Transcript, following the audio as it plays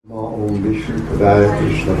Om Vishnu Padaya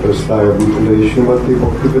Krishna Prasthaya Bhutale Srimati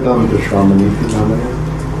Bhaktivedanta Shramaniti Namane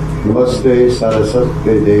Namaste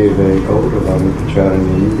Saraswate Deve Gauravani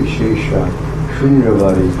Pacharani Vishesha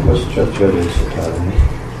Shunyavadi Paschachare Satarani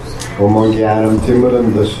Om Gyanam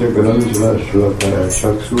Timurandasya Granjala Shlakaya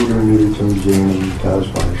Chaksurumiritam Jainam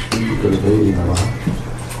Tasmai Shri Gurave Namaha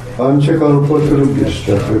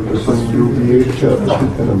Panchakalpatarubhyascha Prasandubhyascha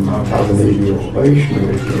Chitanam Pavanebhyo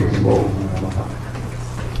Vaishnavebhyo Namo Namaha.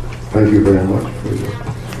 Thank you very much for your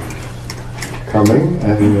coming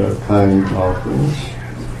and your kind offerings.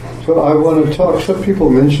 So I want to talk, some people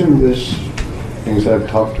mentioned this, things I've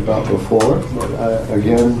talked about before, but I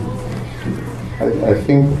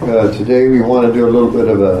think today we want to do a little bit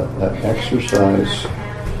of an exercise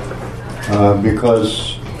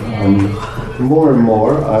because more and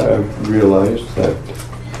more I've realized that,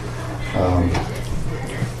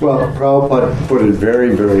 Prabhupada put it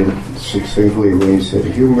very, very succinctly when he said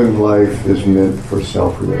human life is meant for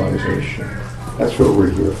self-realization. That's what we're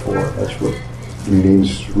here for. That's what it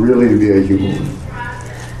means really to be a human.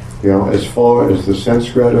 You know, as far as the sense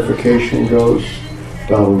gratification goes,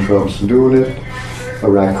 Donald Trump's doing it, a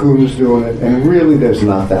raccoon's doing it, and really there's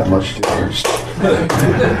not that much difference.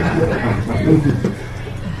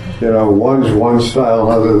 You know, one's one style,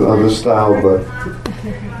 other style, but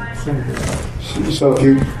so if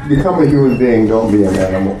you become a human being, don't be an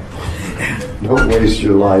animal. Don't waste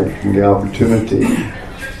your life and the opportunity.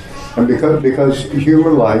 And because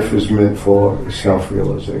human life is meant for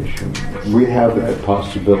self-realization, we have that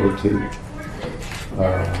possibility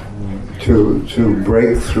to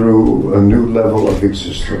break through a new level of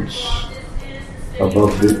existence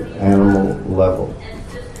above the animal level.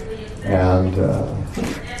 And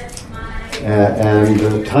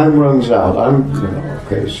time runs out. I'm,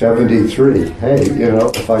 73. Hey,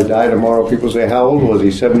 if I die tomorrow, people say, how old was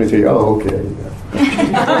he? 73. Oh, okay.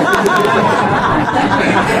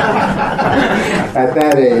 At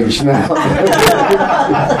that age now.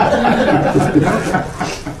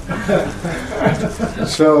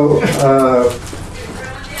 So,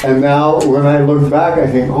 and now when I look back, I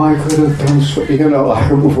think, I could have done so,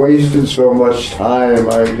 I wasted so much time.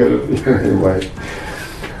 I could have, anyway.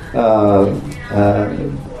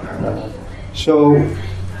 So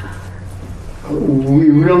we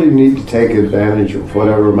really need to take advantage of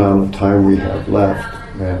whatever amount of time we have left,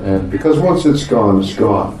 and because once it's gone, it's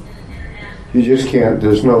gone. You just can't.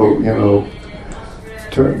 There's no,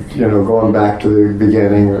 going back to the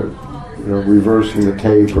beginning or reversing the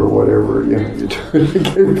tape or whatever. You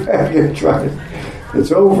get back and try it.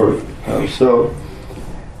 It's over. So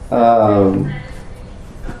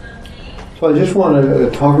I just want to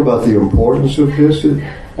talk about the importance of this.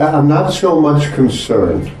 I'm not so much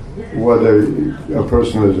concerned whether a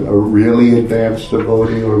person is a really advanced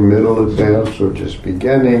devotee or middle advanced or just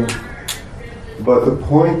beginning. But the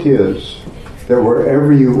point is that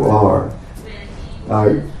wherever you are,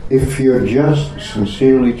 if you're just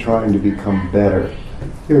sincerely trying to become better,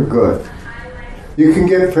 you're good. You can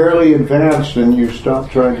get fairly advanced and you stop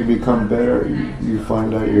trying to become better, you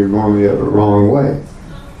find out you're going the wrong way.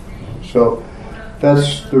 So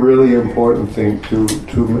that's the really important thing, to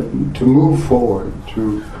move forward,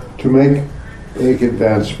 to make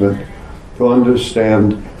advancement, to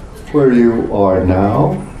understand where you are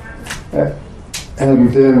now,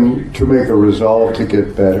 and then to make a resolve to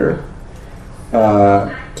get better.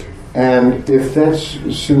 And if that's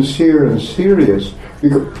sincere and serious,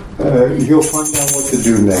 you'll find out what to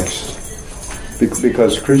do next.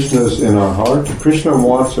 Because Krishna's in our heart. Krishna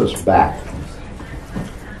wants us back.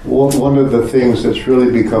 One of the things that's really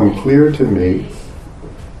become clear to me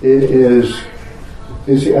is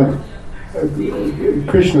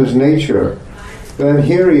Krishna's nature. That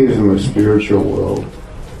here he is in the spiritual world.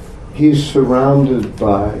 He's surrounded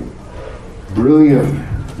by brilliant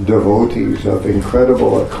devotees of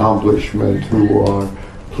incredible accomplishment who are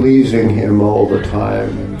pleasing him all the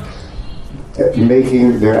time, and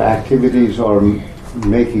making their activities are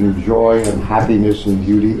making joy and happiness and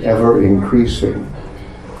beauty ever increasing.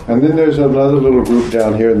 And then there's another little group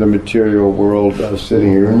down here in the material world sitting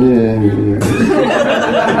here.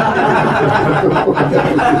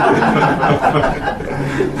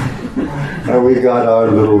 And we got our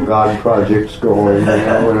little God projects going.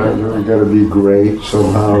 We're going to be great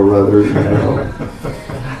somehow or other.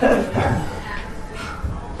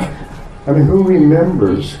 I mean, who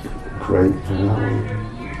remembers great?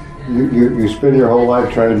 You spend your whole life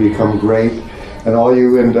trying to become great, and all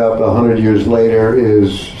you end up 100 years later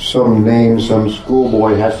is some name some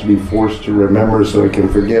schoolboy has to be forced to remember so he can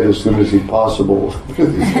forget as soon as possible.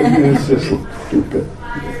 It's just stupid.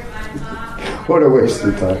 What a waste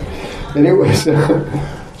of time. Anyways,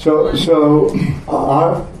 So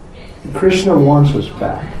our Krishna wants us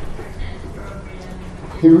back.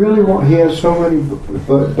 He really wants. He has so many,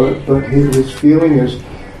 but his feeling is,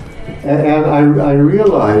 and I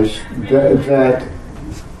realize that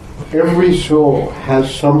every soul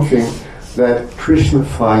has something that Krishna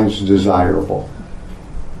finds desirable.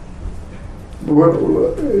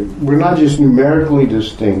 We're not just numerically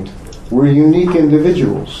distinct. We're unique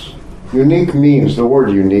individuals. Unique means, the word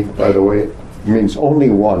unique, by the way, means only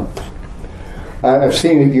one. I've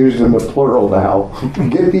seen it used in the plural now.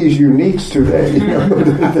 Get these uniques today.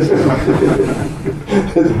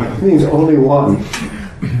 It means only one.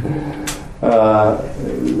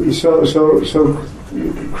 So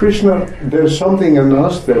Krishna, there's something in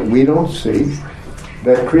us that we don't see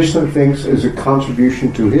that Krishna thinks is a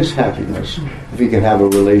contribution to his happiness if he can have a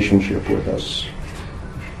relationship with us.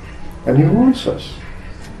 And he wants us.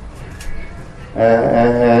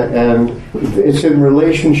 And it's in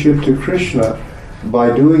relationship to Krishna.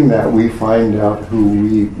 By doing that, we find out who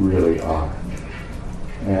we really are.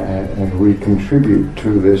 And we contribute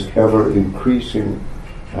to this ever-increasing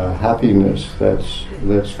happiness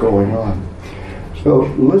that's going on. So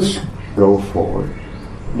let's go forward.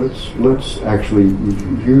 Let's actually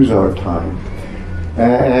use our time.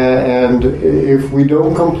 And if we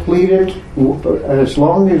don't complete it, as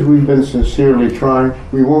long as we've been sincerely trying,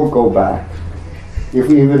 we won't go back.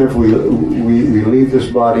 Even if we leave this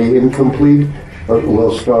body incomplete,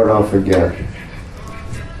 we'll start off again.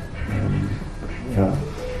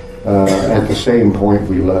 At the same point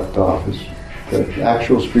we left off. The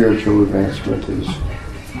actual spiritual advancement is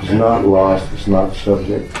not lost, it's not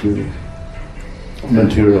subject to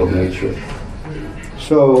material nature.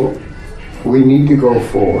 So we need to go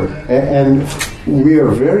forward. And we are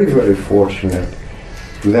very, very fortunate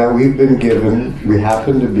that we've been given, we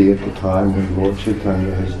happen to be at the time when Lord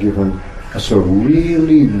Chaitanya has given us a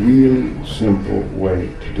really, really simple way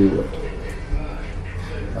to do it.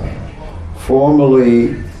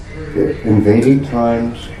 Formerly, in Vedic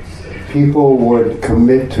times, people would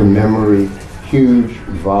commit to memory huge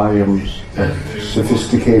volumes of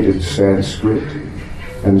sophisticated Sanskrit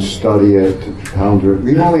and study it, ponder it.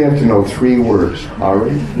 We only have to know 3 words: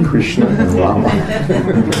 Hare, Krishna, and Rama.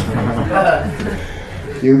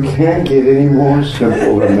 You can't get any more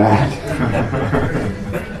simple than that.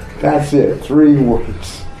 That's it, 3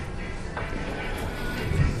 words.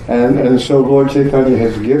 And so Lord Chaitanya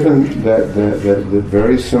has given that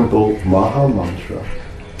very simple Maha Mantra.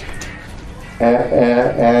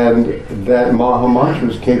 And that Maha Mantra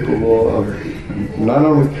is capable of not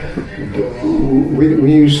only, when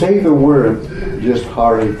you say the word, just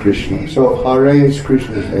Hare Krishna. So Hare is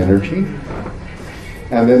Krishna's energy,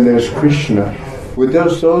 and then there's Krishna. With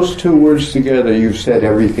those 2 words together, you've said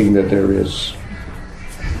everything that there is.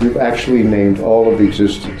 You've actually named all of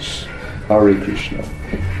existence, Hare Krishna.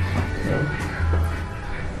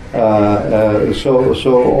 So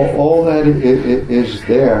all that is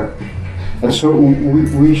there. And so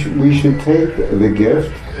we should take the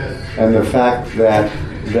gift and the fact that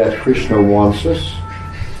Krishna wants us.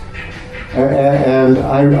 And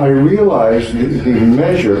I realize the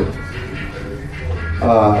measure,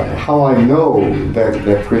 how I know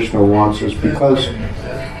that Krishna wants us, because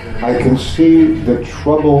I can see the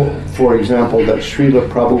trouble, for example, that Srila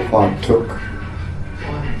Prabhupada took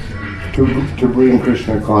to bring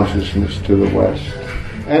Krishna consciousness to the West.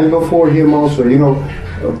 And before him also,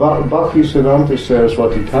 Bhaktisiddhanta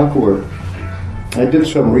Saraswati Thakur, I did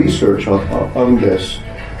some research on this.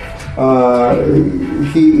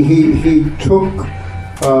 He took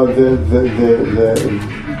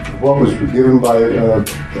what was given by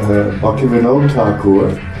Bhaktivinoda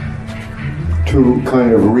Thakur to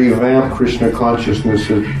kind of revamp Krishna consciousness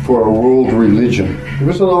for a world religion. It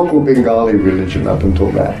was a local Bengali religion up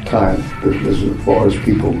until that time, as far as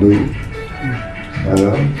people knew.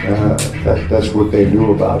 That's what they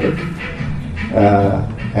knew about it.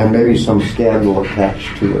 And maybe some scandal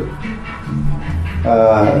attached to it.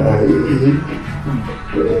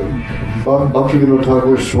 Bhaktivinoda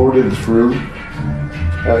Thakur sorted through.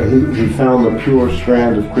 He found the pure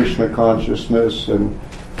strand of Krishna consciousness and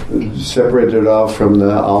separated it off from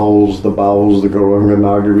the owls, the bowels, the Gauranga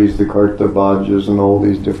Nagaris, the Kartabhajas, and all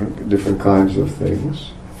these different kinds of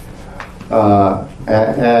things.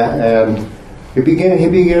 And he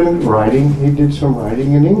began writing. He did some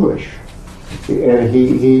writing in English, and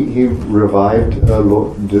he revived,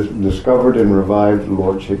 discovered and revived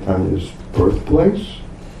Lord Chaitanya's birthplace.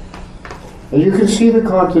 And you can see the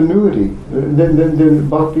continuity. Then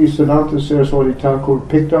Bhaktisiddhanta Saraswati Thakur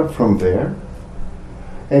picked up from there,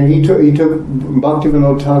 and he took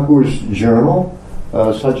Bhaktivinoda Thakur's journal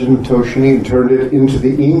Sajjan Toshini and turned it into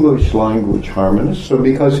the English language harmonist. So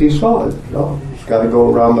because he saw it, it's got to go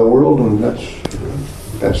around the world, and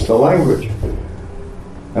that's the language.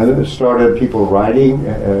 And then it started people writing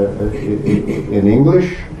in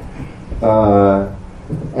English.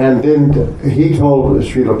 And then he told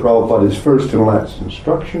Srila Prabhupada his first and last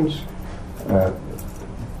instructions: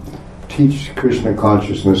 teach Krishna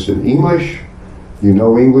consciousness in English. You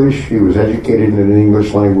know English. He was educated in an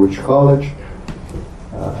English language college.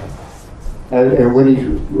 And when he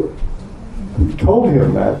told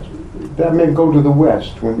him that meant go to the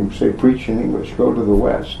West. When you say preach in English, go to the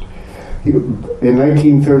West. In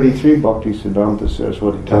 1933, Bhaktisiddhanta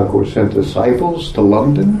Saraswati Thakur sent disciples to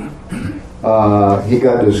London. He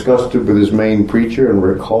got disgusted with his main preacher and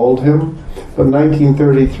recalled him. But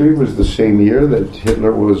 1933 was the same year that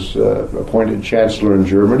Hitler was appointed Chancellor in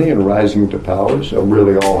Germany and rising to power. So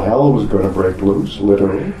really all hell was going to break loose,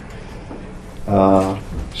 literally.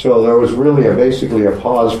 So there was really basically a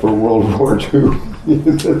pause for World War II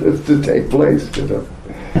to take place.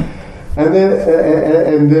 And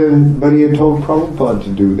then, but he had told Prabhupada to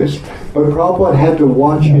do this. But Prabhupada had to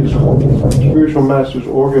watch his spiritual master's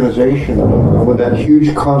organization with that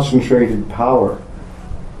huge concentrated power.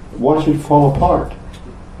 Watch it fall apart,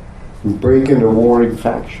 and break into warring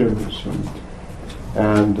factions,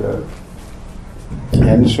 and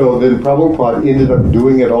so then Prabhupada ended up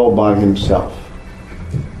doing it all by himself,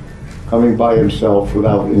 coming by himself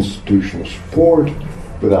without institutional support,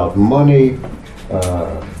 without money.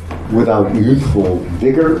 Without youthful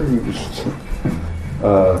vigor. He was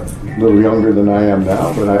a little younger than I am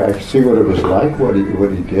now, but I see what it was like, what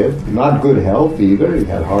he did. Not good health either. He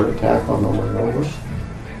had a heart attack on the way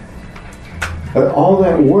over. All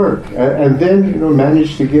that work, and then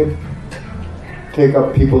managed to take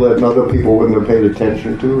up people that other people wouldn't have paid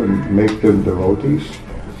attention to and make them devotees.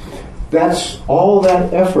 That's all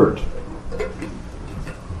that effort.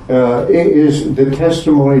 It is the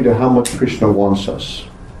testimony to how much Krishna wants us.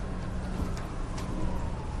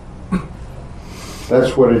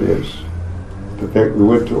 That's what it is. That we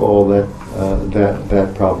went through all that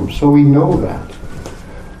problem. So we know that,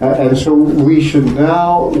 and so we should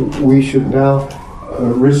now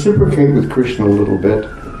reciprocate with Krishna a little bit,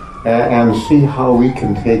 and see how we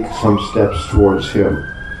can take some steps towards him,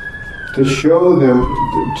 to show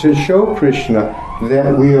Krishna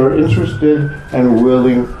that we are interested and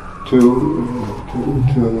willing to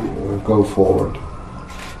go forward.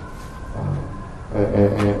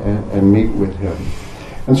 And meet with him.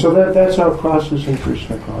 And so that's our process in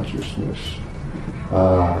Krishna consciousness.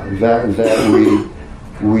 That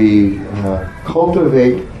we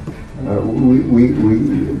cultivate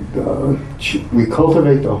we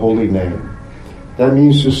cultivate the holy name. That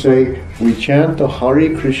means to say we chant the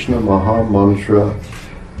Hare Krishna Maha Mantra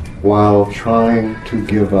while trying to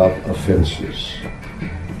give up offenses.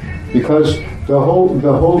 Because the holy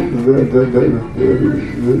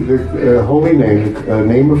name,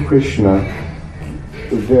 name of Krishna,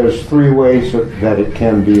 there's three ways that it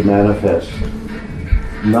can be manifest: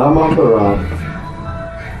 Namaparat,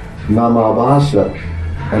 Namabhasa,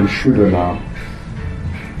 and Shuddhanam.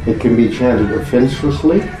 It can be chanted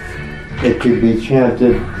offenselessly. It can be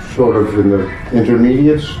chanted sort of in the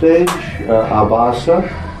intermediate stage, Abhasa,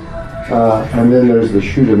 and then there's the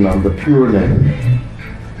Shuddhanam, the pure name.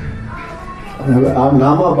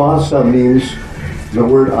 Namabhasa means, the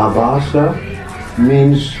word abhasa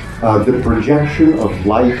means the projection of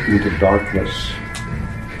light into darkness.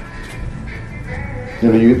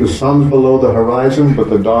 The sun's below the horizon,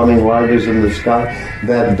 but the dawning light is in the sky.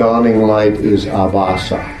 That dawning light is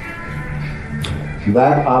abhasa.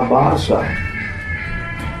 That abhasa,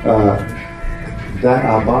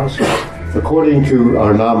 according to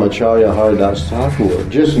our Namacharya Haridas Thakur,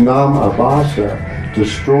 just Nam Abhasa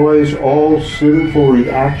destroys all sinful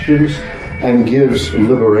reactions and gives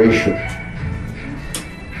liberation.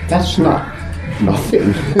 That's not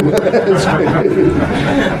nothing.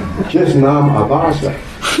 Just Nam Abhasa.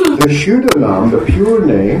 The Shuddhanam, the pure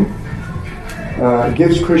name,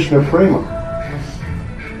 gives Krishna prema.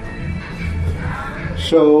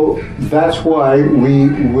 So that's why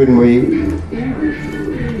when we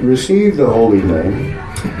receive the holy name,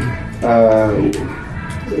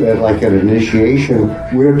 like an initiation,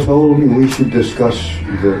 we're told we should discuss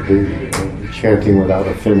the chanting without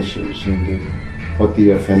offenses and what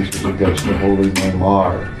the offenses against the holy name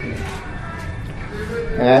are.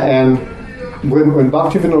 And when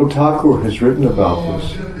Bhaktivinoda Thakur has written about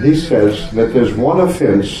this, he says that there's one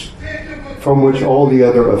offense from which all the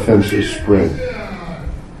other offenses spring.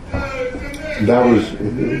 That was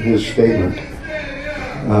his statement.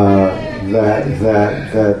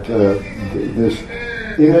 This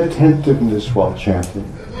inattentiveness while chanting,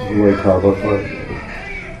 the way Prabhupada,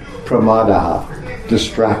 pramadaha,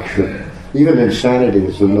 distraction. Even insanity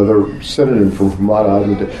is another synonym for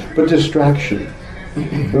pramadaha, but distraction.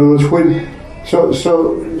 In other words, so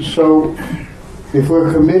if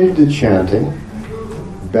we're committed to chanting,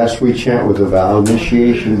 best we chant with a vow.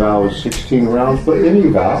 Initiation vow is 16 rounds, but any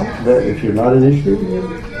vow, that if you're not initiating,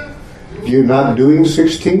 if you're not doing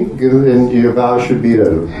 16, then your vow should be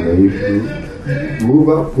to move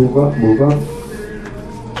up, move up, move up.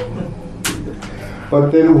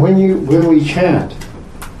 But then when we chant,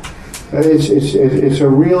 it's a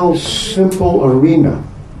real simple arena.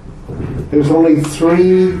 There's only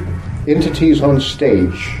 3 entities on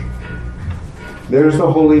stage. There's the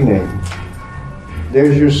holy name.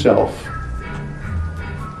 There's yourself.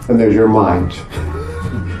 And there's your mind.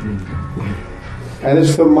 And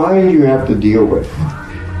it's the mind you have to deal with.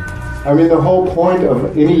 I mean, the whole point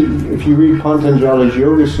of if you read Patanjali's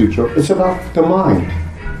Yoga Sutra, it's about the mind.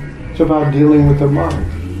 It's about dealing with the mind.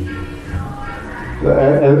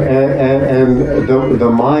 And the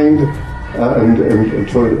mind, and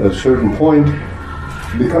to a certain point,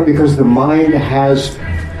 because the mind has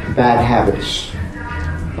bad habits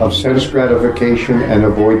of sense gratification and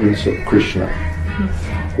avoidance of Krishna.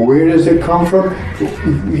 Where does it come from?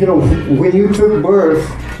 When you took birth,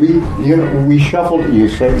 we shuffled. You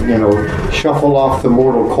say, shuffle off the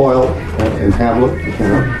mortal coil in Hamlet.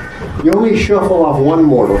 You only shuffle off one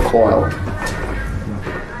mortal coil,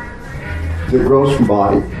 the gross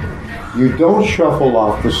body. You don't shuffle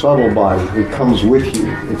off the subtle body. It comes with you.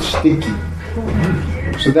 It's sticky.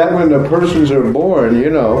 So that when the persons are born,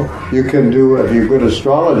 you can do, if you're a good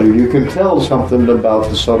astrologer, you can tell something about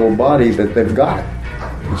the subtle body that they've got.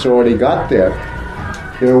 It's already got there.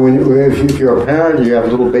 If you're a parent, you have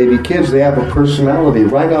little baby kids, they have a personality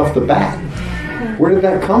right off the bat. Where did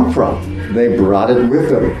that come from? They brought it with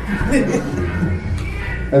them.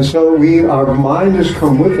 And so our mind has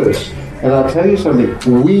come with us. And I'll tell you something,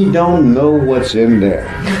 we don't know what's in there.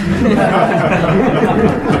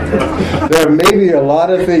 There may be a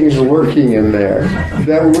lot of things working in there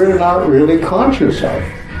that we're not really conscious of.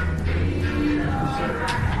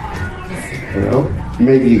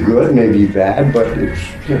 Maybe good, maybe bad, but it's,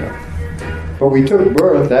 But we took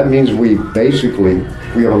birth, that means we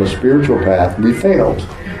on a spiritual path, we failed.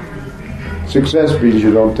 Success means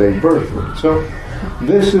you don't take birth. So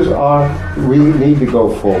this is we need to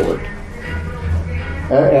go forward.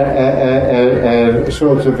 And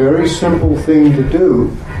so it's a very simple thing to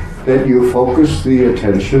do, that you focus the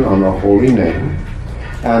attention on the holy name,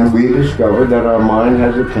 and we discovered that our mind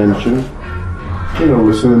has attention,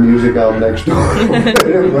 listen to music out next door.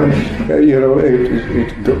 It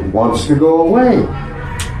wants to go away.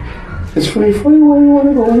 It's pretty funny why you want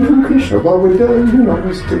to go away from Krishna. Well, we do,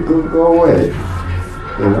 it's to go away.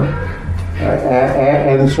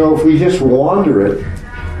 And so if we just wander it,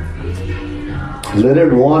 let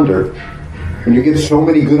it wander, and you get so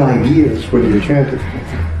many good ideas when you're chanting.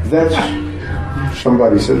 That's,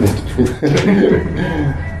 somebody said that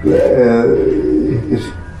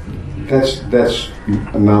that's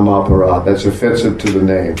namaparad, that's offensive to the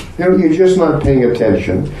name. You're just not paying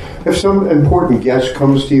attention. If some important guest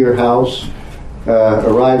comes to your house,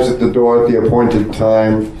 arrives at the door at the appointed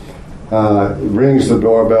time, rings the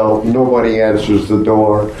doorbell, nobody answers the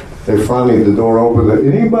door, they finally, the door open.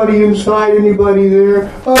 Anybody inside? Anybody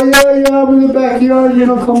there? Oh yeah, I'm in the backyard.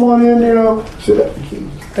 Come on in. So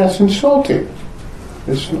that's insulting.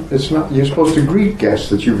 It's not. You're supposed to greet guests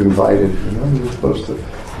that you've invited. You're supposed to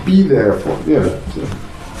be there for to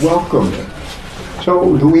welcome them. So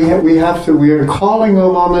we are calling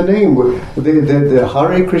them on the name. The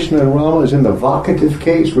Hare Krishna and Rama is in the vocative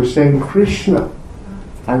case. We're saying, Krishna,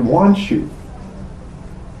 I want you.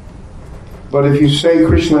 But if you say,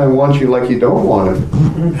 Krishna, I want you, like you don't want him,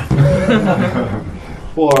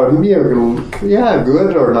 or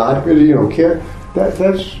good or not good, you don't care.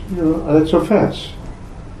 That's offense.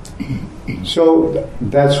 So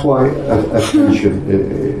that's why attention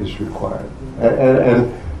is required.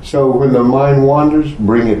 And so when the mind wanders,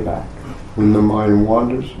 bring it back. When the mind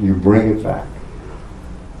wanders, you bring it back.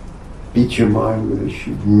 Beat your mind with it.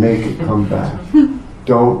 Make it come back.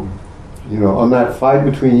 Don't. On that fight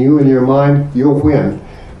between you and your mind, you'll win.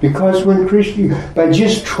 Because when Krishna, by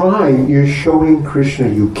just trying, you're showing Krishna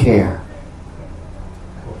you care.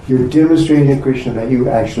 You're demonstrating to Krishna that you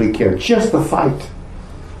actually care. Just the fight.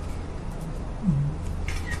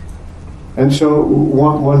 And so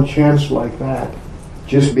one chance like that,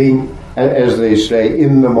 just being, as they say,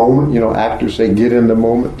 in the moment, actors say, get in the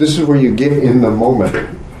moment. This is where you get in the moment.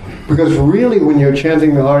 Because really, when you're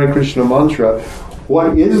chanting the Hare Krishna mantra,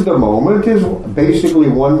 What is the moment is basically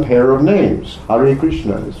one pair of names. Hare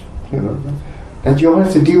Krishna is, and you'll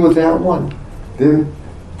have to deal with that one. Then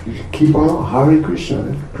you keep on Hare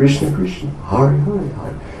Krishna, Krishna Krishna, Hare Hare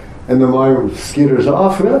Hare. And the mind skitters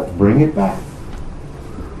off, bring it back.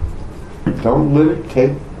 Don't let it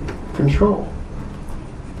take control.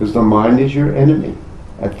 Because the mind is your enemy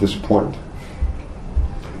at this point.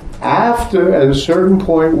 After, at a certain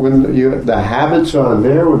point, when the habits are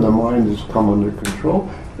there, when the mind has come under control,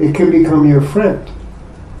 it can become your friend.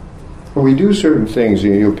 When we do certain things,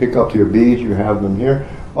 you pick up your beads, you have them here.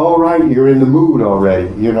 All right, you're in the mood already.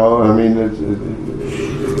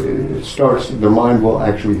 It starts. The mind will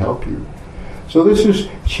actually help you. So this is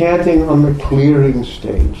chanting on the clearing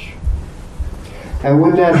stage. And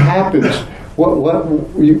when that happens,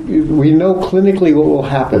 we know clinically what will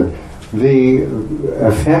happen. The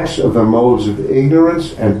effects of the modes of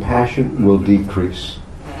ignorance and passion will decrease.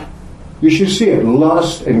 You should see it.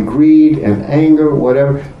 Lust and greed and anger,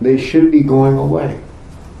 whatever, they should be going away.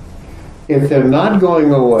 If they're not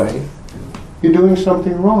going away, you're doing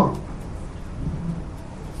something wrong.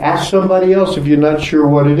 Ask somebody else if you're not sure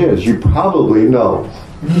what it is. You probably know.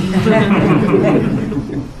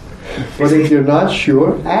 But if you're not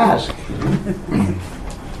sure, ask.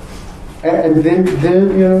 And then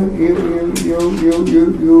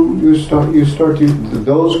you start to,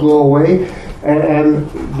 those go away, and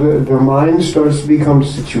the mind starts to become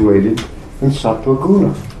situated in Sattva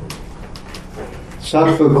Guna.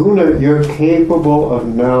 Sattva Guna, you're capable of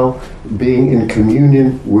now being in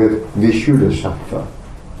communion with Vishuddha Sattva,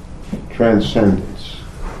 transcendence.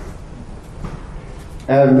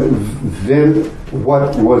 And then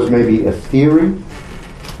what was maybe a theory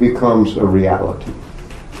becomes a reality.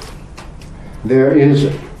 There is,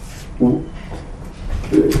 we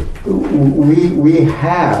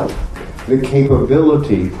have the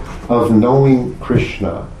capability of knowing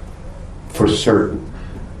Krishna for certain.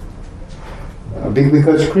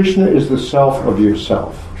 Because Krishna is the self of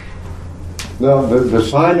yourself. Now, the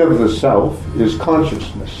sign of the self is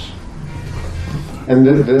consciousness. And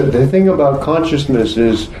the thing about consciousness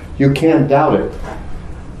is you can't doubt it.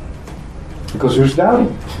 Because who's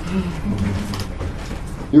doubting?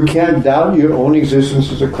 You can't doubt your own existence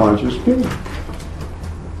as a conscious being.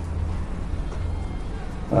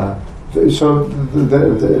 So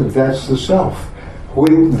that's the self.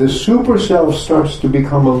 When the super self starts to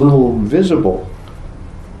become a little visible,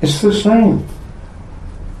 it's the same.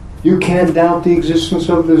 You can't doubt the existence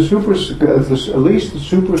of the super, at least the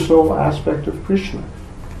super soul aspect of Krishna.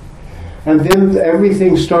 And then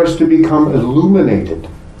everything starts to become illuminated.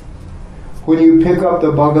 When you pick up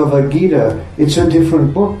the Bhagavad Gita, it's a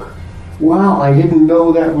different book. Wow, I didn't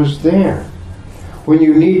know that was there. When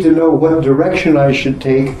you need to know what direction I should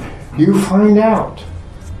take, you find out.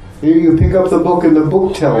 You pick up the book and the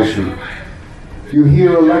book tells you. You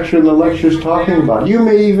hear a lecture and the lecture's talking about it. You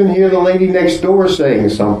may even hear the lady next door saying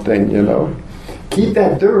something, Keep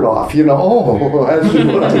that dirt off, Oh, that's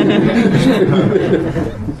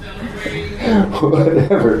what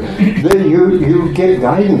whatever. Then you get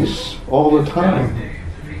guidance all the time.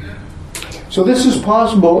 So this is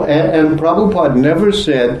possible, and Prabhupada never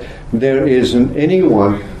said there isn't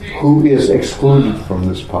anyone who is excluded from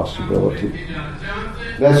this possibility.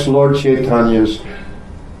 That's Lord Chaitanya's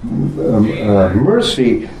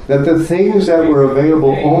mercy, that the things that were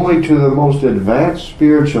available only to the most advanced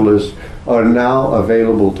spiritualists are now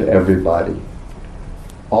available to everybody.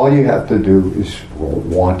 All you have to do is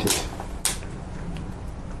want it.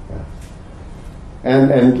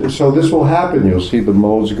 And so this will happen. You'll see the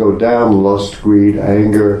modes go down, lust, greed,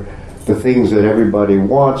 anger, the things that everybody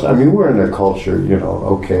wants. I mean, we're in a culture,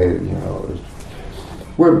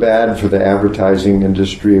 we're bad for the advertising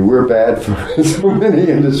industry. We're bad for so many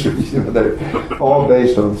industries. They're all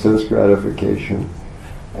based on sense gratification.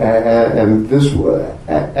 And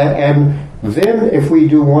then if we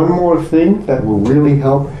do one more thing that will really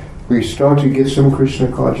help, we start to get some Krishna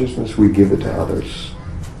consciousness, we give it to others.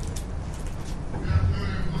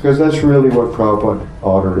 Because that's really what Prabhupada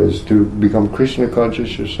order is, to become Krishna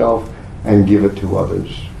conscious yourself and give it to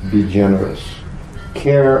others. Be generous.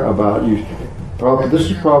 Care about you. This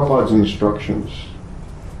is Prabhupada's instructions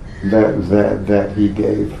that he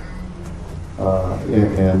gave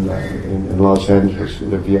in Los Angeles, in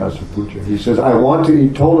the Vyasa Puja. He says, he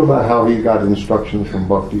told about how he got instructions from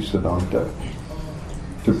Bhaktisiddhanta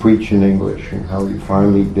to preach in English, and how he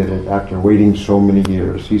finally did it after waiting so many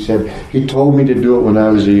years. He said, he told me to do it when I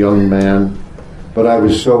was a young man, but I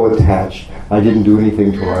was so attached, I didn't do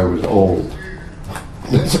anything till I was old.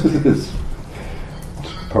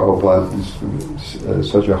 Prabhupada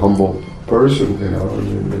is such a humble person,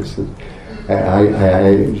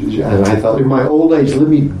 And I thought, in my old age, let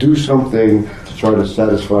me do something to try to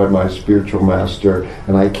satisfy my spiritual master.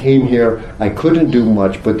 And I came here, I couldn't do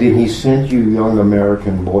much, but then he sent you young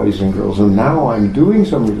American boys and girls, and now I'm doing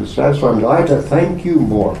something to satisfy him. I have to thank you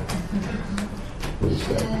more.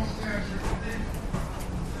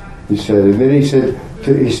 He said, and then he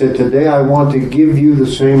said, today I want to give you the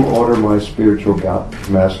same order my spiritual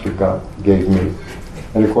master gave me.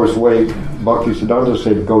 And of course, the way Bhaktisiddhanta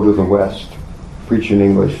said, go to the West, preach in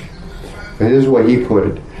English. And here's the way he put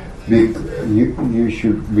it. You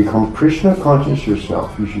should become Krishna conscious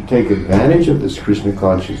yourself. You should take advantage of this Krishna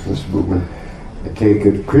consciousness movement. Take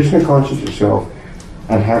a Krishna conscious yourself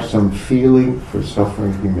and have some feeling for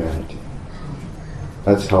suffering humanity.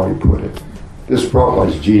 That's how he put it. This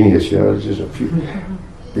Prabhupada's genius, it's just a few.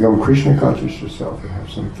 Become Krishna conscious yourself and have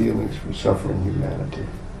some feelings for suffering humanity.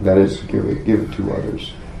 That is, give it to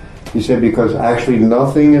others. He said, because actually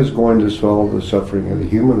nothing is going to solve the suffering of the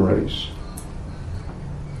human race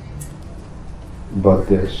but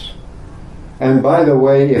this. And by the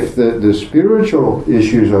way, if the spiritual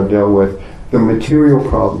issues are dealt with, the material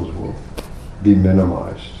problems will be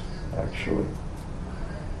minimized, actually.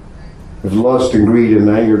 If lust and greed and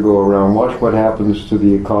anger go around, watch what happens to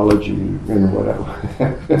the ecology and whatever,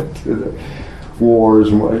 to the wars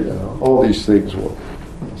and all these things will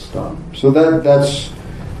stop. So that's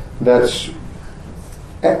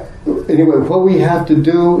anyway. What we have to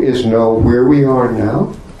do is know where we are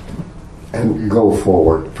now and go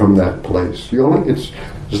forward from that place. It's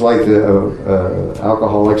like the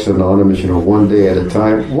Alcoholics Anonymous. One day at a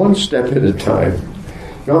time, one step at a time.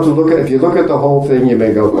 You don't have to if you look at the whole thing, you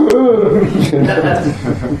may go,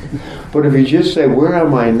 but if you just say, where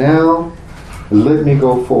am I now? Let me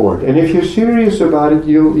go forward. And if you're serious about it,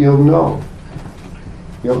 you'll know.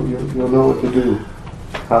 You'll know what to do.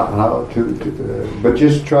 How to but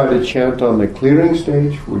just try to chant on the clearing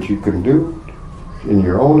stage, which you can do in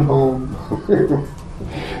your own home.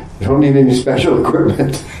 You don't need any special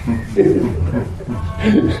equipment.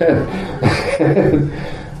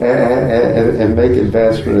 and make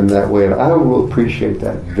advancement in that way. And I will appreciate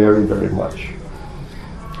that very, very much.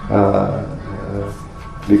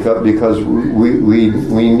 Because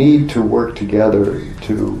we need to work together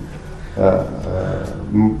to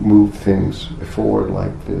move things forward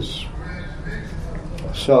like this.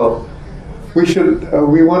 So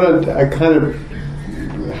we want to kind of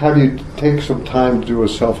have you take some time to do a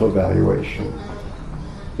self-evaluation.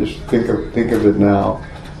 Just think of it now.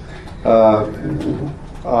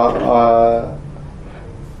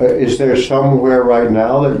 Is there somewhere right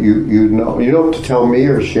now that you know? You don't have to tell me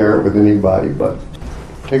or share it with anybody, but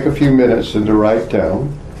take a few minutes and to write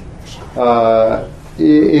down.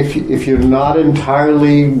 If you're not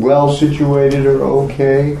entirely well situated or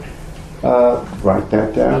okay, write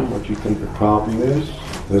that down. What you think the problem is.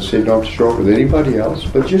 Let's say don't share it with anybody else,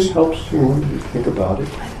 but just helps you think about it.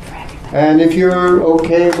 And if you're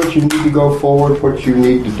okay, but you need to go forward, what you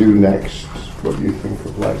need to do next. What do you think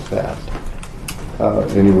of like that?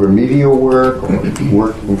 Any remedial work or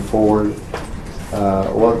working forward?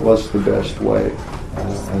 What's the best way?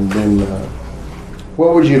 And then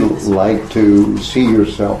what would you like to see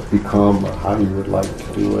yourself become, or how you would like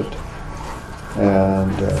to do it?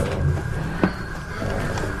 And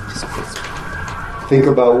think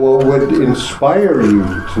about what would inspire you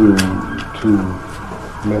to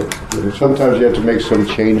make. Sometimes you have to make some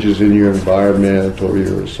changes in your environment or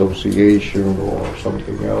your association or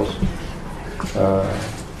something else.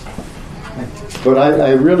 But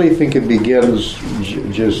I really think it begins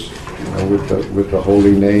just with the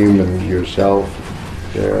holy name and yourself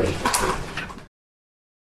there.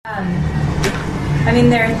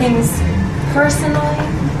 There are things personally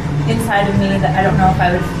inside of me that I don't know if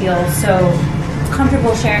I would feel so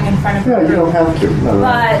comfortable sharing in front of you don't have to. No,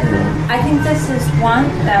 but I think this is one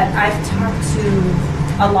that I've talked to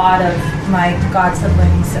a lot of my god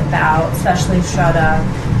siblings about, especially Shraddha.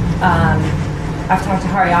 I've talked to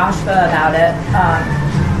Haryashva about it,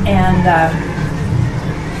 and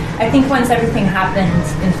I think once everything happened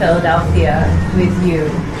in Philadelphia with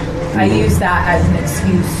you, I used that as an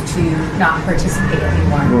excuse to not participate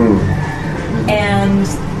anymore. And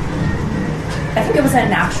I think it was a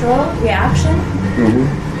natural reaction.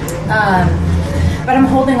 But I'm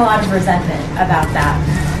holding a lot of resentment about that.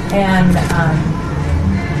 And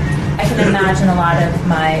I can imagine a lot of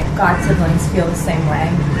my god siblings feel the same way.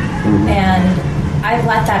 And I've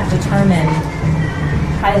let that determine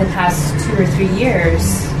probably the past 2 or 3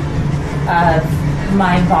 years of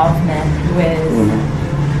my involvement with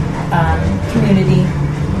community,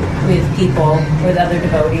 with people, with other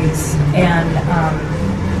devotees. And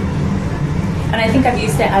And I think I've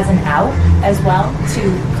used it as an out as well to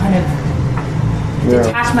kind of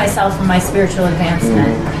detach myself from my spiritual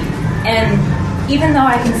advancement. And even though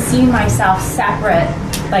I can see myself separate,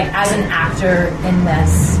 like as an actor in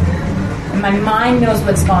this, and my mind knows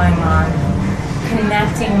what's going on,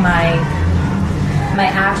 connecting my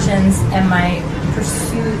actions and my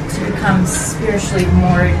pursuit to become spiritually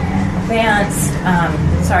more advanced.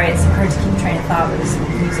 Sorry, it's hard to keep train of thought with this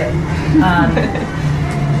music.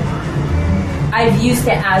 I've used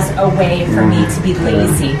it as a way for me to be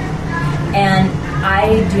lazy. And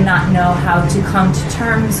I do not know how to come to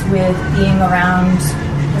terms with being around,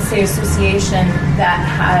 let's say, association that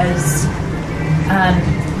has,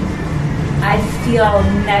 I feel,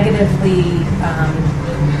 negatively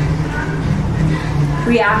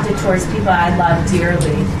reacted towards people I love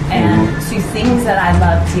dearly and to things that I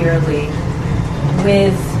love dearly,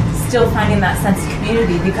 with still finding that sense of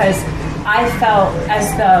community, because I felt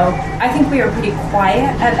as though, I think we were pretty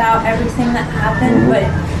quiet about everything that happened, but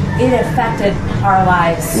it affected our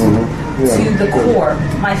lives to the core,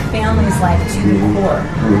 my family's life to the core,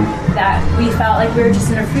 that we felt like we were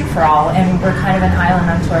just in a free-for-all and we're kind of an island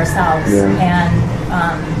unto ourselves. And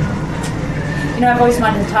I've always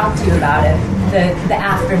wanted to talk to you about it, the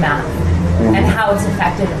aftermath, and how it's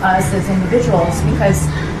affected us as individuals, because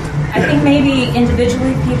I think maybe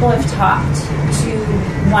individually people have talked to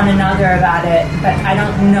one another about it, but I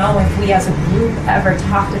don't know if we as a group ever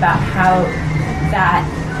talked about how that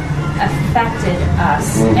affected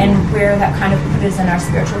us and where that kind of put us in our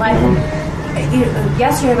spiritual life. And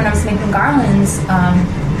yesterday when I was making garlands,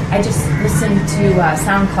 I just listened to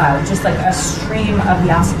SoundCloud, just like a stream of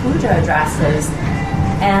Vyasa Puja addresses,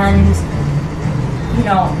 and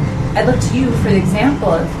I looked to you for the example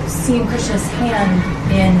of seeing Krishna's hand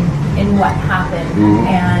in what happened,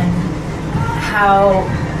 and how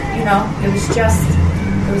it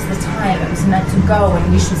was the time, it was meant to go, and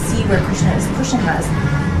we should see where Krishna is pushing us.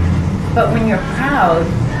 But when you're proud,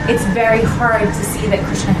 it's very hard to see that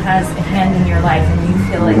Krishna has a hand in your life and you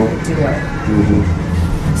feel like the doer.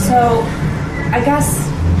 So I guess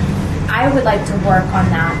I would like to work on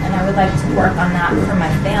that, and I would like to work on that for my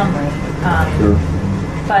family.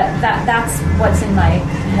 But that's what's in my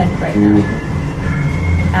head right now,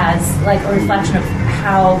 as like a reflection of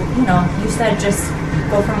how, you said just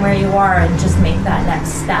go from where you are and just make that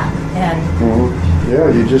next step. And yeah,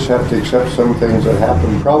 you just have to accept some things that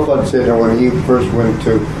happen. Prabhupada said that when he first went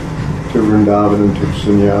to Vrindavan and took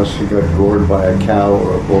sannyas, he got gored by a cow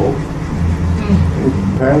or a bull.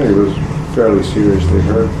 Apparently he was fairly seriously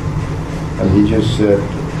hurt. And he just said,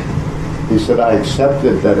 I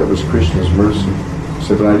accepted that it was Krishna's mercy. He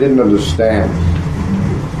said, but I didn't understand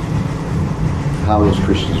how it was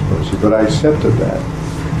Krishna's mercy, but I accepted that.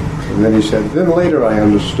 And then he said, then later I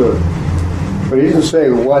understood. But he didn't say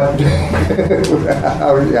what,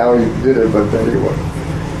 how he did it, but anyway.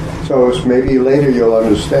 So it's maybe later you'll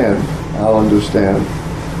understand. I'll understand.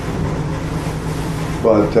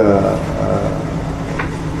 But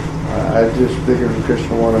I just figured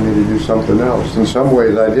Krishna wanted me to do something else. In some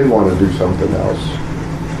ways I did want to do something else.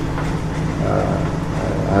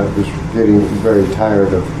 I was getting very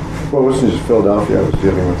tired of, well, it wasn't just Philadelphia I was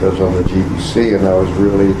dealing with, I was on the GBC, and I was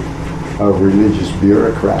really a religious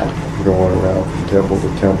bureaucrat going around from temple to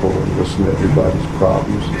temple and listening to everybody's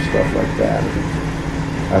problems and stuff like that.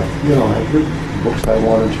 And I read books I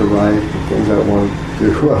wanted to write, the things I wanted to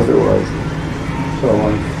do otherwise. So I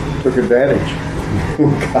took advantage.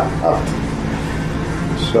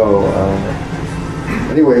 So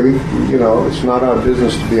anyway, it's not our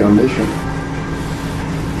business to be omniscient.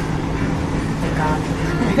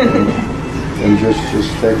 And just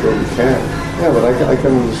take what we can. Yeah, but I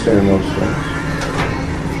can understand those things.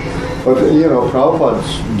 But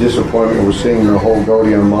Prabhupada's disappointment was seeing the whole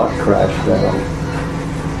Gaudiya Math crash down.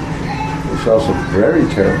 We saw some very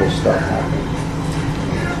terrible stuff happen.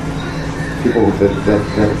 People that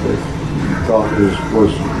thought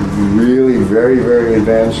was really very, very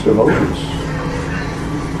advanced devotees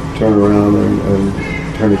turn around and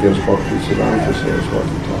turn against Bhakti Siddhanta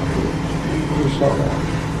Saraswati Thakur. We saw that.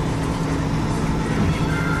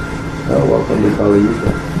 Welcome to Kali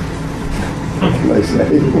Yuga. What can I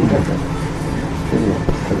say? What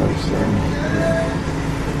can I say?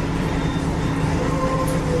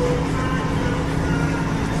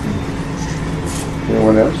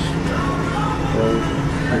 Anyone else?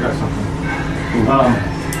 I got something.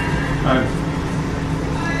 I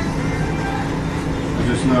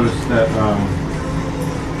just noticed that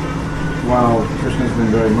while Krishna's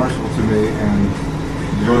been very merciful to me and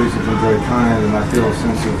devotees have been very kind, and I feel a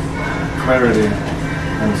sense of clarity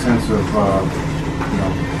and a sense of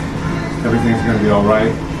everything's going to be all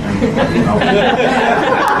right. And,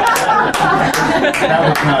 that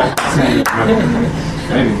was not saying, but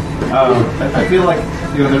maybe. I feel like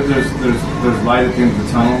there's light at the end of the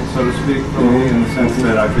tunnel, so to speak, for me, in the sense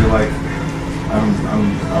that I feel like I'm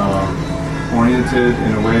oriented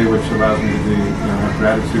in a way which allows me to be, have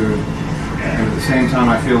gratitude, and at the same time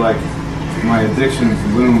I feel like my addictions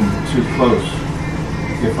loom too close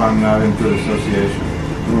if I'm not in good association.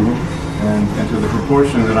 And to the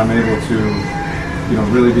proportion that I'm able to,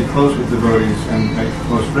 really be close with devotees and make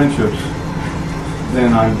close friendships,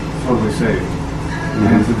 then I'm totally saved.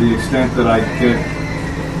 And to the extent that I get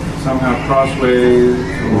somehow crossways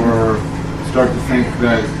or start to think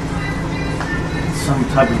that some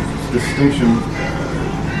type of distinction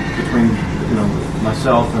between,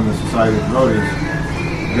 myself and the society of devotees,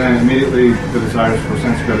 then immediately the desires for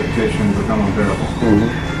sense gratification become unbearable.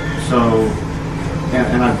 So,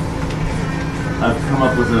 and I've come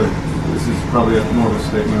up with this is probably more of a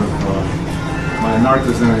statement of my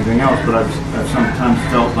anarthas than anything else, but I've sometimes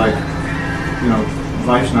felt like,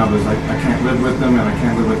 Vaishnavas, I can't live with them and I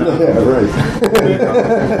can't live without them. Yeah, right.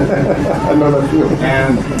 I know that feeling.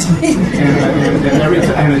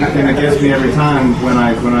 And it gets me every time when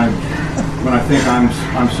I think I'm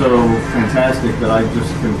so fantastic that I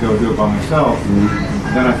just can go do it by myself,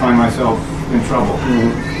 then I find myself in trouble.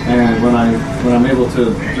 And when I'm able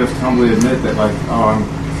to just humbly admit that, like, I'm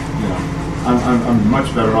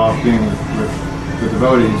much better off being with the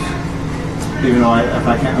devotees, even though if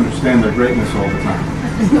I can't understand their greatness all the time.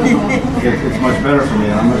 It's much better for me,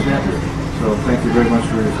 and I'm much happier. So thank you very much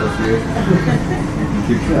for your association.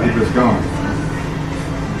 Keep us going.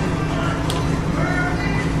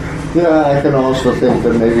 Yeah, I can also think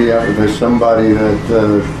that maybe there's somebody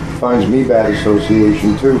that finds me bad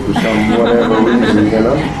association too, for some whatever reason,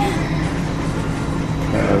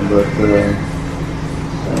 But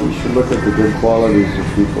we should look at the good qualities of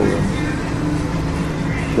people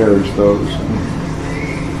and cherish those.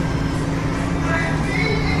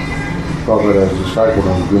 Prabhupada as a disciple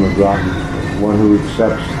of Gunagrahi, one who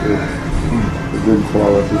accepts the good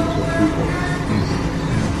qualities of people.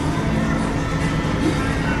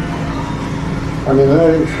 I mean,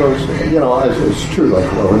 it's true. Like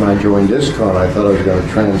when I joined ISKCON, I thought I was going to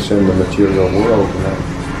transcend the material world, and I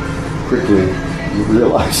quickly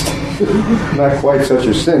realized not quite such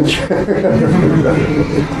a cinch.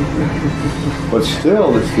 But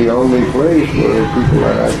still, it's the only place where people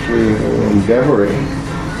are actually endeavoring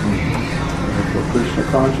for Krishna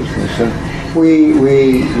consciousness. And we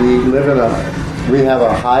live we have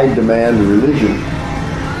a high demand religion,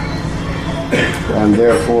 and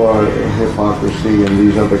therefore hypocrisy and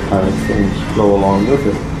these other kind of things go along with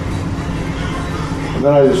it. And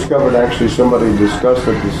then I discovered actually somebody discussed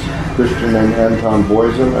it, this Christian named Anton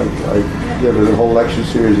Boysen. I did a whole lecture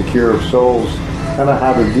series, The Cure of Souls, kind of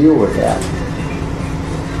how to deal with that.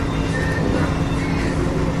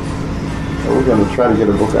 So we're going to try to get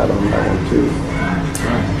a book out on that one too.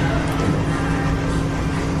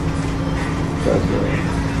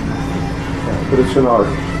 But it's an art.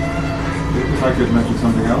 If I could mention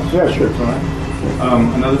something else? Yeah, sure. All right.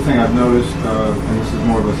 Another thing I've noticed, and this is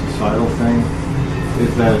more of a societal thing,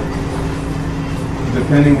 is that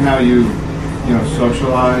depending how you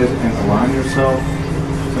socialize and align yourself,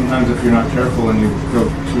 sometimes if you're not careful and you go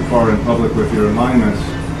too far in public with your alignments,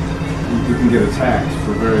 you can get attacked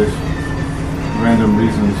for various random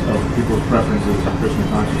reasons of people's preferences of Krishna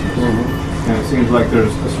consciousness. And it seems like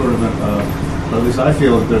there's a sort of or at least I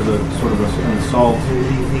feel that there's a sort of an assault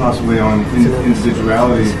possibly on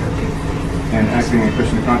individuality and acting in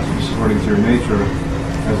Krishna consciousness according to your nature,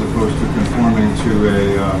 as opposed to conforming to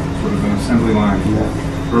a sort of an assembly line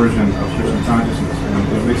version of Krishna consciousness.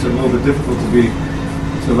 And it makes it a little bit difficult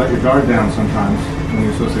to let your guard down sometimes when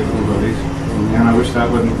you associate with devotees. And I wish that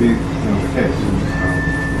wouldn't be the case.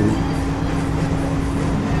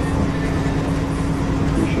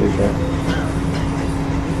 Appreciate that.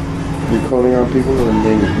 You calling on people or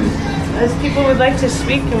engaging? As people would like to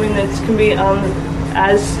speak, I mean, it can be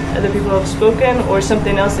as other people have spoken, or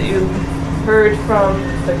something else that you heard from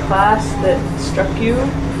the class that struck you.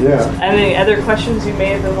 Yeah. Any other questions you may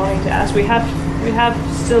have been wanting to ask? We have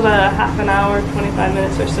still about a half an hour, 25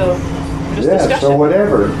 minutes or so for just discussion. So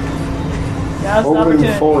whatever. Now's the Open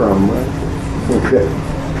opportunity. forum, right? Okay.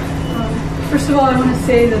 First of all, I want to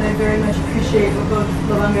say that I very much appreciate what both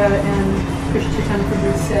Lavanga and Krishna Chaitanya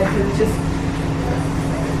Prabhu said, because it's just,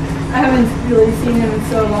 I haven't really seen him in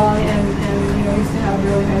so long, and we used to have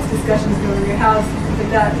really nice discussions going over your house and things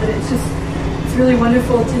like that, but it's really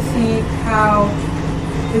wonderful to see how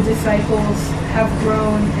the disciples have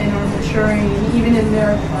grown and are maturing, and even in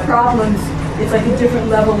their problems, it's like a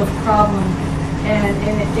different level of problem. and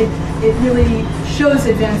it really shows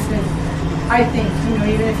advancement. I think,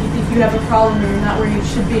 even if you think you have a problem and you're not where you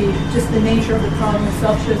should be, just the nature of the problem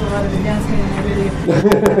itself shows a lot of advancement, and I really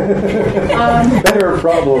better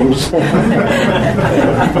problems.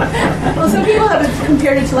 Well, some people have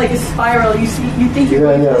compared it to like a spiral. You think you're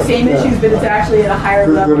going through the same issues, but it's actually at a higher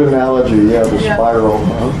level. Good analogy, the spiral.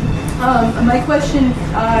 My question,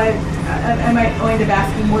 I might wind up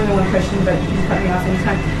asking more than one question, but you can cut me off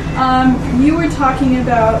anytime. You were talking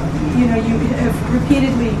about, you have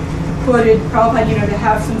repeatedly quoted Prabhupada, to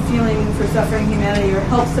have some feeling for suffering humanity or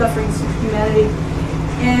help suffering humanity.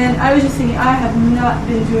 And I was just thinking, I have not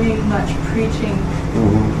been doing much preaching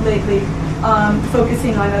lately,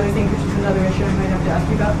 focusing on other things, which is another issue I might have to ask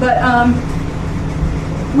you about. But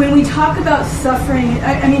when we talk about suffering,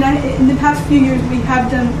 in the past few years we have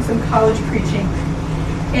done some college preaching.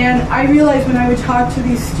 And I realized when I would talk to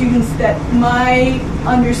these students that my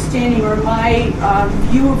understanding or my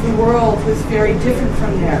view of the world was very different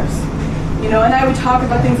from theirs. And I would talk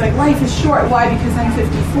about things like life is short. Why? Because I'm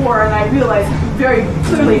 54 and I realize very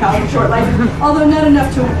clearly how short life is, although not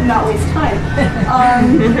enough to not waste time.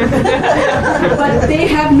 But they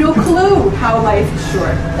have no clue how life is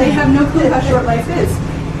short. They have no clue how short life is.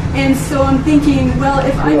 And so I'm thinking, well,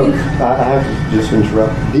 if I can... I have to just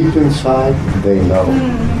interrupt. Deep inside, they know.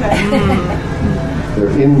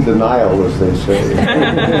 They're in denial, as they say.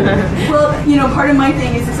 Well, part of my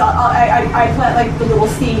thing is this, I plant like the little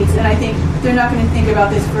seeds, and I think they're not going to think about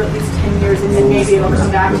this for at least 10 years, and then maybe it'll come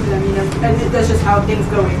back to them, And that's just how things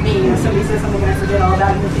go with me. Somebody says something and I forget all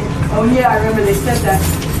about it, and I think, oh yeah, I remember they said that.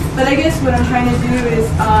 But I guess what I'm trying to do is...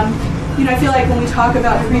 I feel like when we talk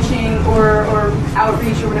about preaching or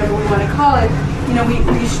outreach or whatever we want to call it,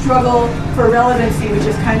 we struggle for relevancy, which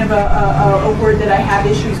is kind of a word that I have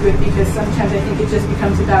issues with because sometimes I think it just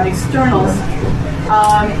becomes about externals.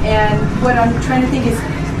 And what I'm trying to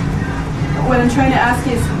ask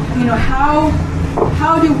is,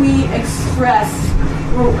 how do we express,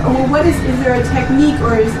 or what is there a technique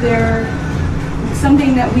or is there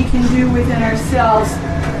something that we can do within ourselves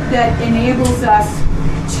that enables us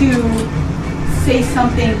to say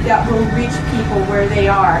something that will reach people where they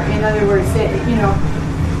are? In other words,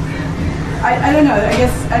 I don't know. I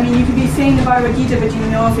guess, you could be saying the Bhagavad Gita, but do you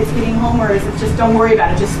know if it's hitting home or is it just don't worry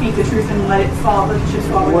about it, just speak the truth and let it fall, let it just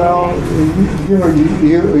fall? Well,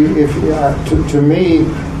 to me,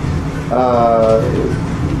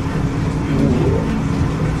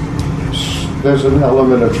 there's an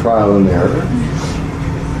element of trial and error.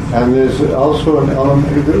 And there's also an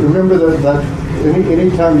element, remember that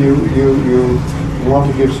anytime you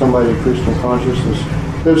want to give somebody Krishna consciousness,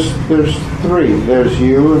 there's three. There's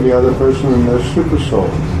you and the other person, and there's super soul.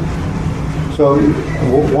 So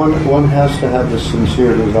one has to have the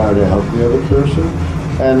sincere desire to help the other person,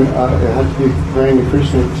 and I have to be praying to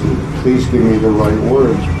Krishna to please give me the right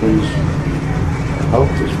words, please help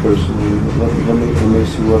this person, and let me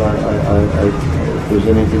see what if there's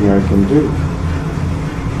anything I can do.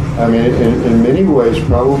 In many ways,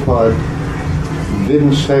 Prabhupada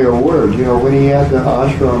didn't say a word. When he had the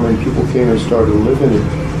ashram and people came and started living it,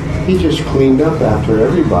 he just cleaned up after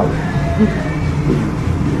everybody. He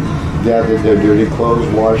gathered their dirty clothes,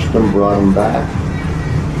 washed them, brought them back.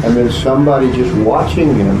 And then somebody just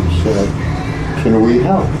watching him said, "Can we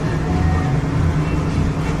help?"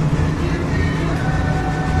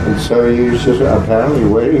 And so he was just apparently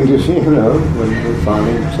waiting to see, when he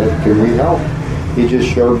finally said, "Can we help?" He just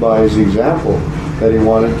showed by his example that he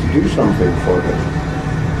wanted to do something for them.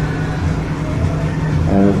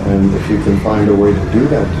 And if you can find a way to do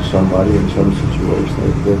that to somebody in some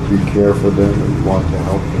situation, that you care for them and you want to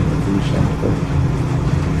help them do something.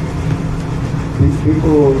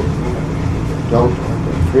 People don't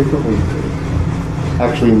frequently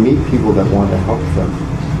actually meet people that want to help them.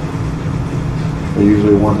 They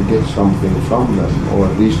usually want to get something from them, or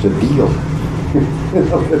at least a deal.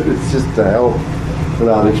 It's just to help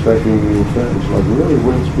without expecting any returns. Like really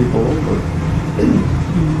wins people over.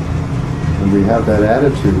 And we have that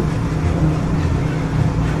attitude.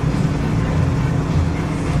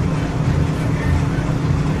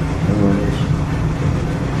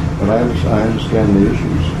 But I understand the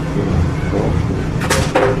issues.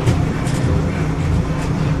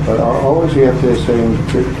 But always you have to say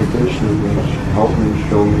to Krishna, help me,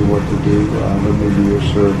 show me what to do, let me be your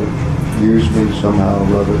servant, use me somehow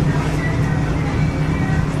or other.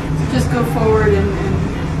 Just go forward and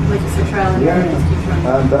like you said, trial and error, just keep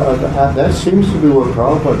trying. That seems to be what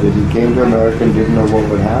Prabhupada did. He came to America and didn't know what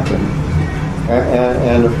would happen.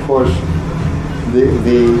 And of course,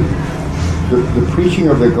 the preaching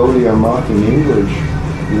of the Gaudiya Math in English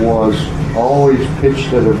was always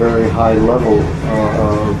pitched at a very high level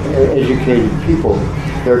of educated people.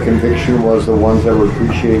 Their conviction was the ones that would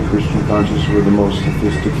appreciate Christian consciousness were the most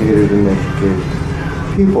sophisticated and educated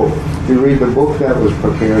people. You read the book that was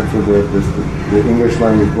prepared for the English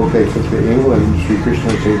language book they took to England, Sri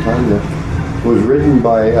Krishna Chaitanya, was written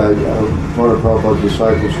by one of Prabhupada's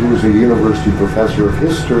disciples who was a university professor of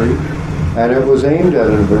history, and it was aimed at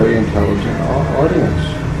a very intelligent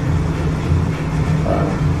audience.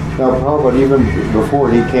 Now, Prabhupada, even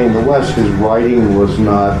before he came to West, his writing was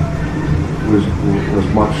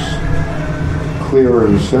much clearer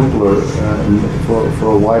and simpler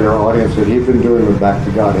for a wider audience that he'd been doing with Back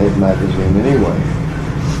to Godhead magazine anyway.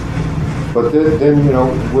 But then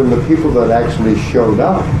when the people that actually showed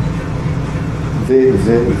up, the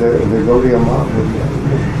Gaudiya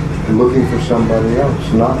Math looking for somebody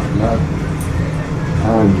else, not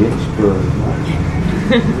Allen Ginsberg, not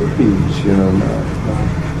hippies, not.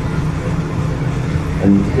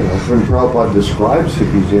 And when Prabhupada describes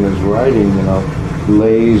hippies in his writing,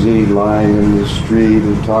 lazy, lying in the street,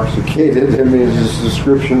 intoxicated, I mean, it's just a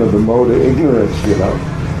description of the mode of ignorance,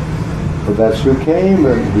 But that's who came,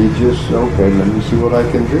 and he just, okay, let me see what I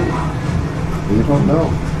can do. You don't know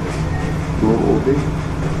who it will be.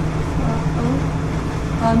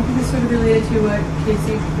 This sort of related to what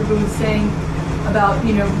Casey Prabhu was saying about,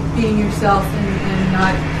 being yourself and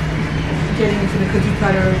not getting into the cookie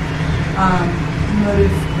cutter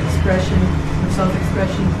motive expression or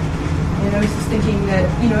self-expression. And I was just thinking that,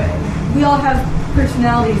 we all have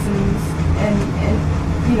personalities and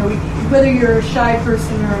whether you're a shy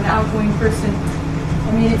person or an outgoing person,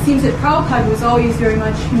 I mean, it seems that Prabhupada was always very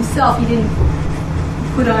much himself. He didn't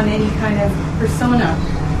put on any kind of persona.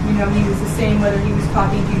 He was the same whether he was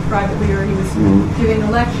talking to you privately or he was giving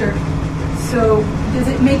a lecture. So does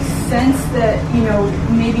it make sense that,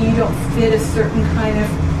 maybe you don't fit a certain kind of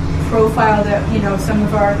profile that, some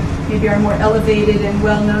of our more elevated and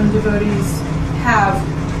well-known devotees have,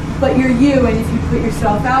 but you're you, and if you put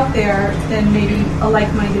yourself out there, then maybe a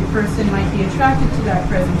like-minded person might be attracted to that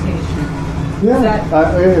presentation. Yeah,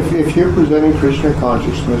 if you're presenting Krishna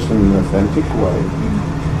consciousness in an authentic way,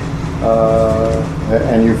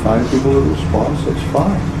 and you find people to respond, it's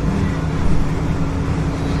fine.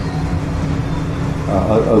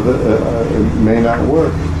 It may not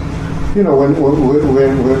work.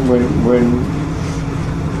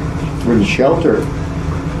 When Shelter,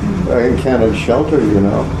 I encountered Shelter,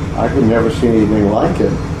 I could never see anything like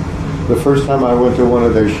it. The first time I went to one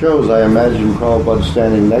of their shows, I imagined Prabhupada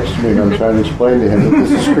standing next to me, and I'm trying to explain to him that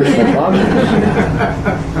this is Krishna consciousness.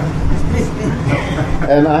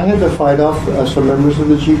 And I had to fight off some members of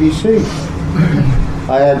the GBC.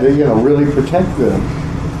 I had to, really protect them.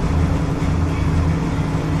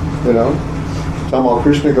 Tamal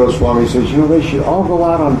Krishna Goswami says, they should all go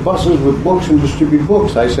out on buses with books and distribute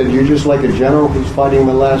books. I said, you're just like a general who's fighting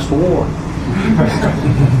the last war.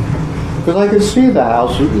 Because I could see the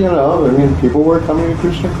house, people were coming to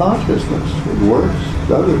Krishna consciousness. It works,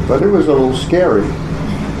 does it? But it was a little scary.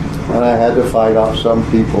 And I had to fight off some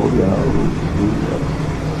people,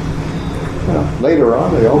 later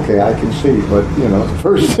on, okay, I can see. But,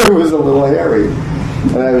 first it was a little hairy.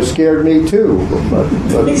 And it scared me too, but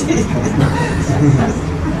you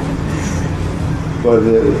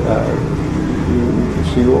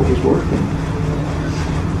see what was working.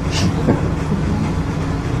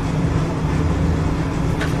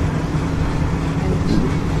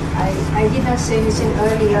 I did not say this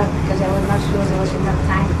earlier because I was not sure there was enough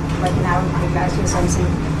time, but now I got you something.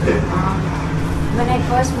 When I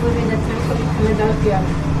first moved in the temple in Philadelphia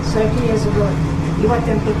 30 years ago, you were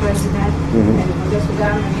temple president, and Mother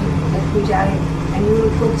Sudhamani, and Pujari, and you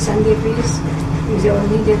would cook Sunday feast. You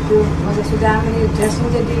needed to, Mother Sudhamani dressing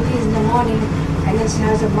the deities in the morning, and then she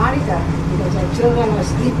has a monitor because her children were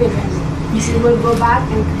sleeping, and she will go back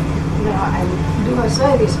and and do her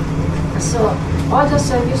service. So all the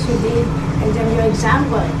service you did, and then your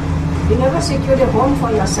example, you never secured a home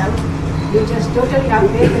for yourself. You just totally have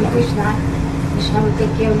faith in Krishna. Krishna will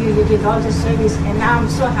take care of you. You did all the service, and now I'm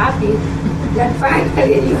so happy that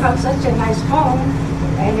finally you have such a nice home,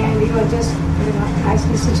 and then you are just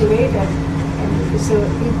nicely situated, and so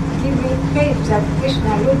it gives me faith that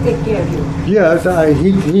Krishna will take care of you. Yeah,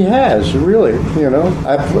 he has really.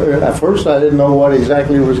 At first I didn't know what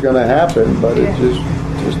exactly was going to happen, but it just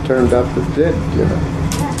turned out it did.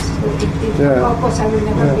 Yes, of course I will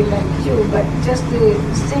never be like you, but just to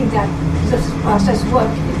think that this process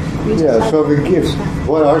works. Yeah, so if it gives,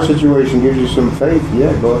 our situation gives you some faith,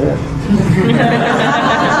 go ahead.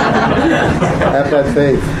 Have that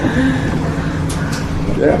faith.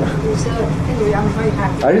 Yeah. So anyway, I'm very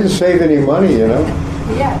happy. I didn't save any money,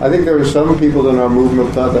 Yeah. I think there were some people in our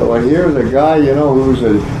movement thought that, well, here's a guy, who's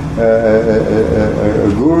a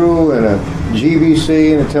guru and a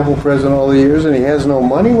GBC and a temple president all the years, and he has no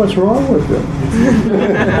money. What's wrong with him?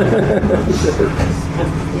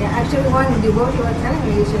 Yeah, actually, one devotee was telling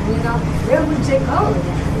me, he said, where would they go?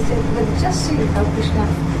 He said, but just see how Krishna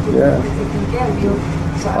is taking care of you.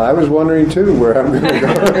 So I was wondering too where I'm going to go,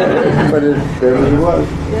 but there it was.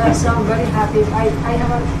 Yeah, so I'm very happy. I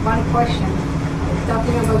have one question.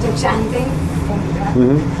 Talking about the chanting, and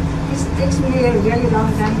it takes me a really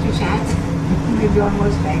long time to chant, maybe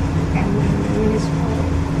almost like 10 minutes for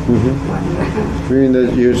one. You mean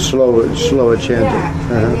that you're slow at chanting? Yeah.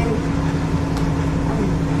 I mean,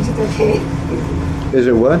 is it okay? Is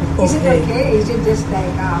it what? Is it okay? Is it just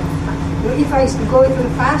like, if I go too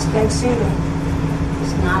fast, like singing,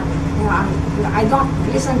 it's not, I don't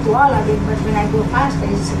listen to all of it, but when I go faster,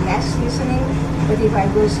 it's less listening. But if I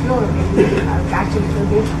go slower, maybe I'll catch it a little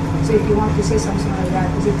bit. So if you want to say something like that,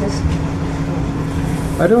 is it just...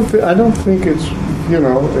 I don't think it's,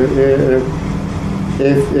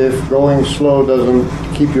 if going slow doesn't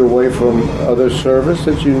keep you away from other service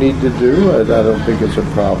that you need to do, I don't think it's a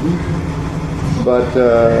problem. But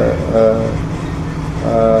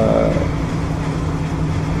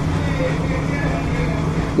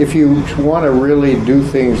if you want to really do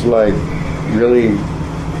things like really,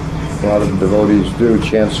 a lot of devotees do,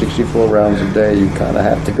 chant 64 rounds a day, you kind of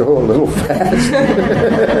have to go a little fast.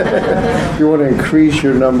 If you want to increase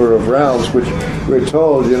your number of rounds, which we're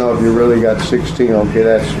told, if you really got 16, okay,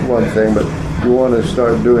 that's one thing, but you want to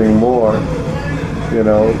start doing more,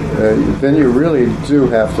 then you really do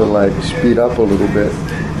have to speed up a little bit.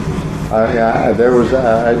 I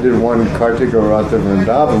did one Kartika Vrata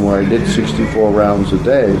Vrindavan where I did 64 rounds a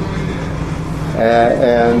day.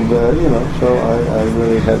 So I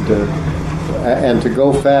really had to, and to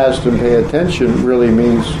go fast and pay attention really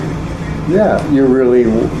means, you're really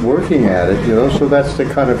working at it, so that's the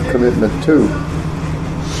kind of commitment too.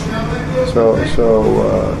 So it's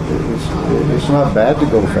not bad to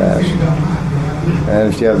go fast. And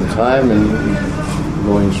if you have the time and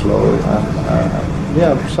going slow,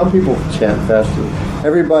 some people chant faster.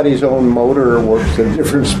 Everybody's own motor works at a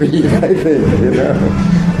different speed, I think,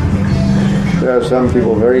 There are some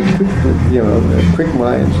people very quick, quick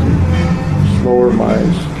minds, and slower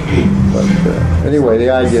minds. But anyway,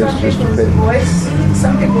 the idea is just to pay.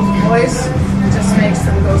 Some people's voice just makes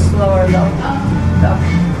them go slower. The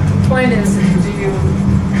point is,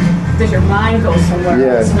 does your mind go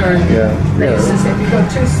somewhere else? Basis. If you go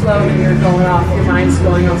too slow, then you're going off. Your mind's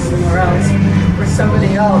going off somewhere else. For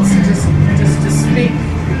somebody else, just to speak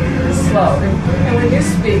is slow. And when you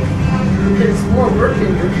speak, there's more work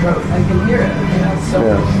in your throat. I can hear it. So.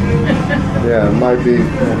 Yeah, it might be.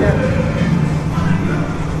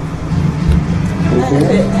 I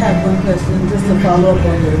have one question, just to follow up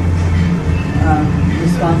on your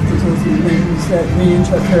response to Tosi. When you said, when you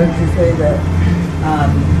heard you say that,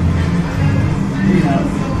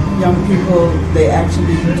 young people, they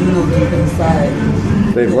actually do know deep inside.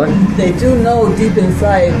 They what? They do know deep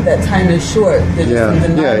inside that time is short. They're just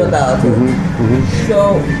in denial about it.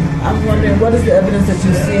 So I'm wondering, what is the evidence that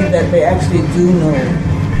you see that they actually do know?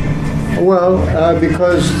 Well,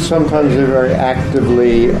 because sometimes they're very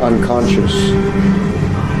actively unconscious.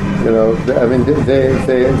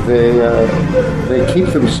 They keep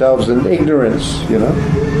themselves in ignorance.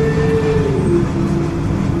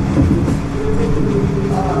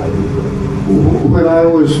 When I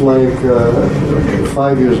was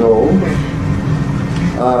 5 years old,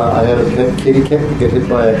 I had a pet kitty cat get hit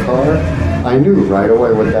by a car. I knew right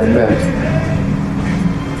away what that meant.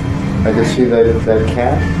 I could see that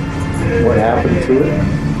cat, what happened to it.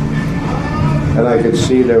 And I could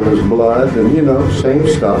see there was blood and, same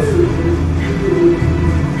stuff.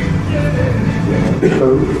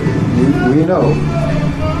 So we know.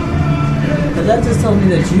 But that just told me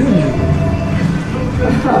that you knew.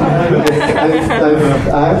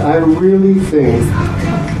 I really think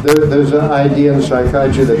there's an idea in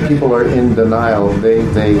psychiatry that people are in denial. They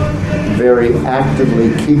very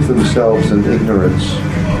actively keep themselves in ignorance.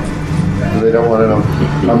 They don't want to know.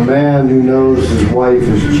 A man who knows his wife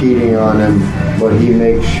is cheating on him, but he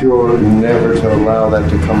makes sure never to allow that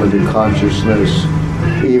to come into consciousness,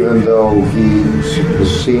 even though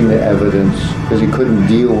he's seen the evidence, because he couldn't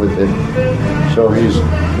deal with it. So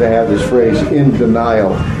they have this phrase, in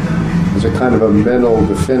denial. It's a kind of a mental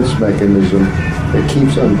defense mechanism that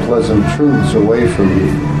keeps unpleasant truths away from you.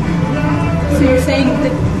 So you're saying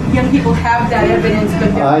that young people have that evidence,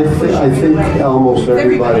 but I think almost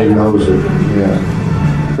everybody knows it,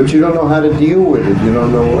 But you don't know how to deal with it. You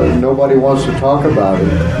don't know. Nobody wants to talk about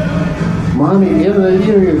it. Mommy,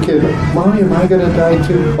 your kid, Mommy, am I going to die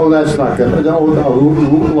too? Oh, that's not good. A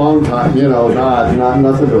long time, not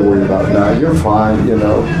nothing to worry about now. You're fine,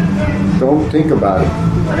 Don't think about it.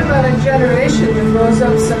 What about a generation that grows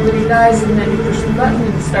up, somebody dies, and then you push the button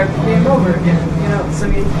and start the game over again? So I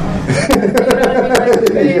mean,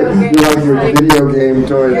 like video game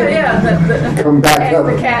toy. Come back up.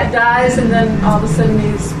 The cat dies, and then all of a sudden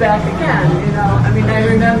he's back again. I mean, I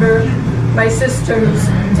remember my sister, who's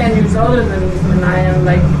 10 years older than I am.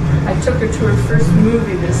 Like, I took her to her first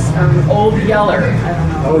movie, this Old Yeller. I don't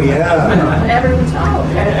know. Oh yeah. Everyone's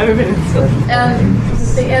And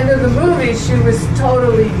at the end of the movie, she was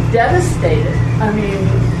totally devastated. I mean,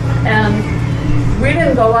 and we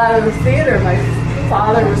didn't go out of the theater. My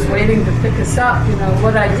father was waiting to pick us up.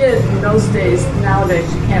 What I did in those days, nowadays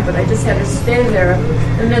you can't, but I just had her stay there.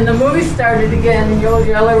 And then the movie started again, and the Old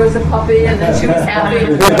Yeller was a puppy, and then she was happy.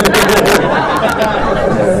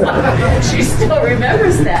 She still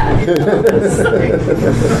remembers that.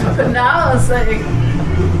 But now it's like,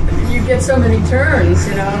 you get so many turns,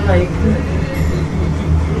 like,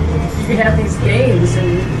 you have these games.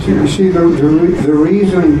 And see, the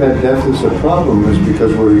reason that death is a problem is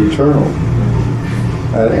because we're eternal.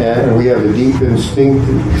 And we have a deep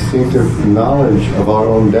instinctive knowledge of our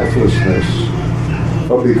own deathlessness.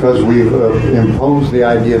 But because we've imposed the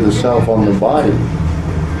idea of the self on the body,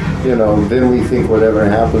 then we think whatever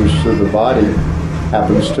happens to the body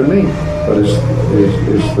happens to me. But it's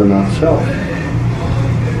the not self.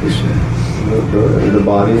 The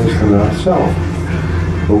body is the not self.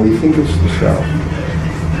 But we think it's the self.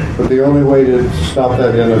 But the only way to stop that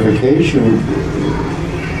identification,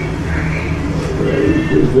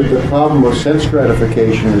 the problem with sense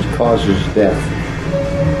gratification is causes death.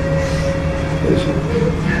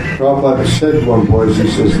 Prabhupada said one place, he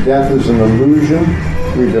says, death is an illusion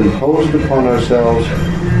we've imposed upon ourselves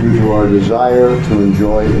due to our desire to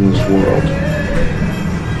enjoy in this world.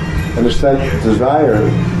 And it's that desire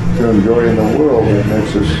to enjoy in the world that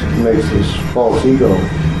makes this false ego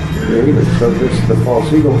created. So it's the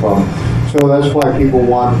false ego problem. So that's why people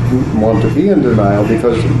want to be in denial,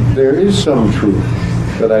 because there is some truth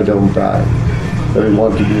that I don't die, that I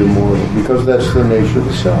want to be immortal, because that's the nature of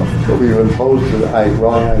the self. But we've imposed the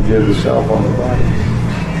wrong idea of the self on the body.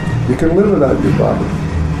 You can live without your body.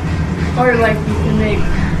 Or like you can make,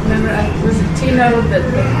 remember, was it Tino, the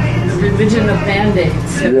religion of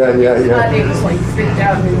Band-Aids? Yeah. He was like freaked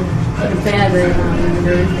out and put a Band-Aid on and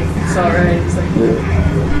everything. It's all right. It's like,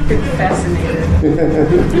 fascinated.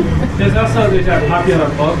 There's a popular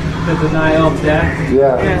book, The Denial of Death.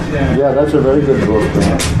 Yeah, that's a very good book.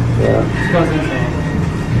 Yeah.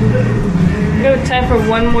 We have time for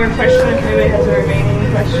one more question if anybody has a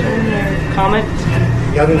remaining question or comment.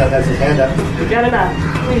 Yaguna has his hand up. Yaguna,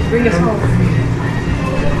 please bring us home.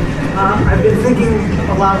 I've been thinking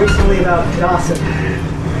a lot recently about gossip,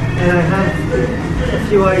 and I have a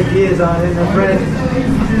few ideas on it. I've read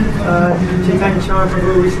Chaitanya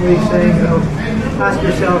Chariprabhu recently saying, ask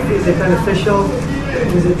yourself, is it beneficial?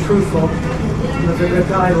 Is it truthful? Those are good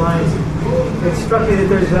guidelines. It struck me that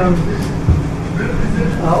there's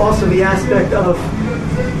also the aspect of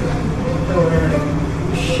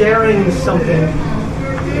sharing something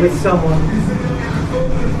with someone,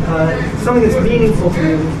 something that's meaningful to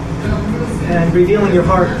you, and revealing your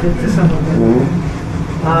heart to someone.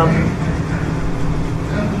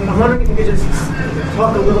 I'm wondering if you could just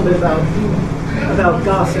talk a little bit about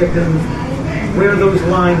gossip and where those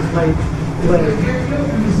lines might lay.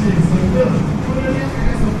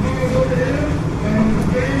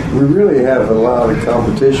 We really have a lot of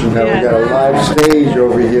competition now. We got a live stage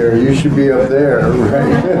over here. You should be up there,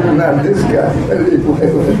 right? Not this guy.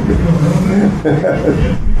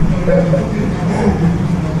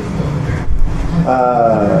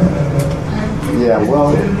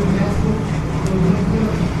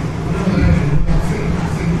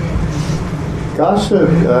 Gossip,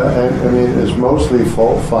 is mostly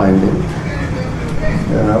fault finding.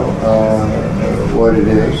 What it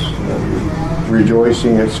is.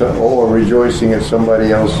 Rejoicing at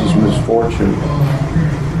somebody else's misfortune.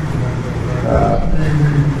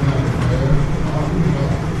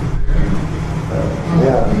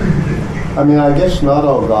 I guess not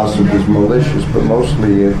all gossip is malicious, but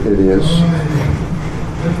mostly it is.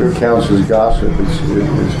 If it counts as gossip,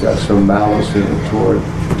 it's got some malice in it toward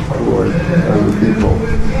other people.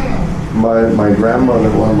 One of my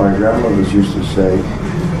grandmothers used to say,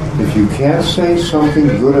 if you can't say something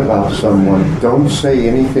good about someone, don't say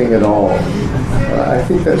anything at all. I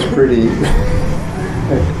think that's pretty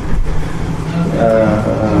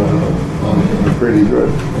pretty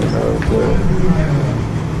good,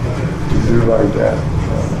 to do like that.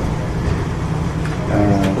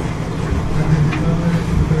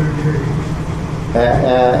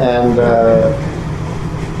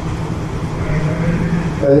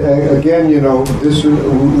 Again, this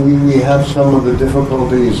we have some of the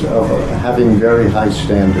difficulties of having very high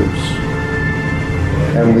standards,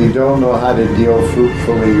 and we don't know how to deal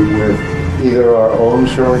fruitfully with either our own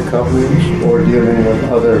shortcomings or dealing with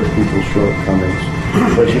other people's shortcomings.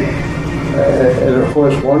 And of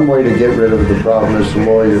course, one way to get rid of the problem is to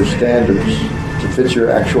lower your standards to fit your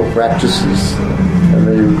actual practices, and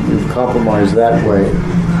then you compromise that way.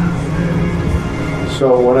 So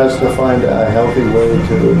one has to find a healthy way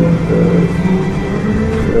to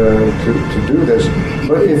do this.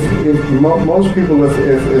 But if most people,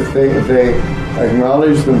 if they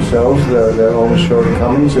acknowledge themselves their own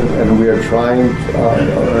shortcomings, and we are trying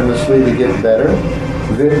earnestly to get better,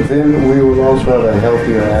 then we will also have a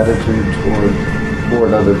healthier attitude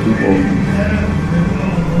toward other people.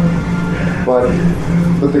 But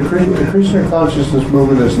the Krishna consciousness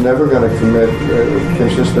movement is never going to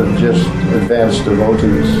consist of just advanced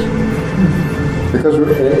devotees. Because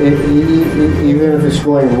even if it's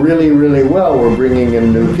going really, really well, we're bringing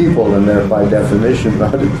in new people, and they're by definition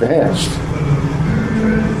not advanced.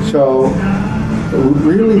 So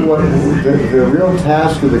really what the real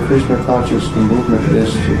task of the Krishna consciousness movement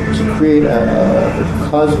is to create a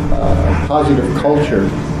positive culture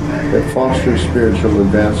that fosters spiritual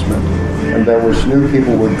advancement, and that which new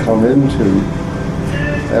people would come into,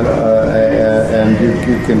 and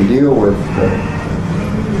you can deal with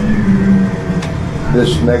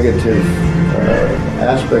this negative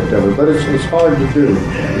aspect of it. But it's hard to do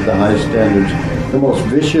with the high standards. The most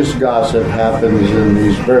vicious gossip happens in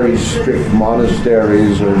these very strict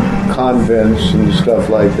monasteries or convents and stuff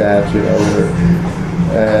like that, where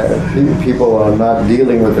people are not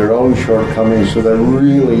dealing with their own shortcomings, so they're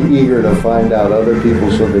really eager to find out other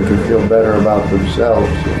people so they can feel better about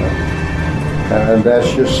themselves. And that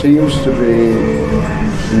just seems to be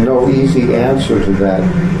no easy answer to that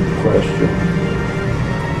question.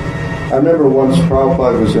 I remember once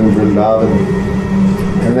Prabhupada was in Vrindavan,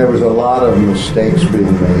 and there was a lot of mistakes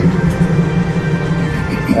being made.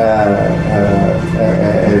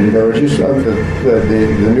 And they were just under,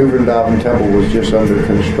 the new Vrindavan temple was just under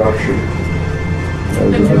construction.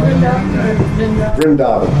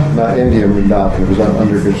 Vrindavan, not Indian Vrindavan, it was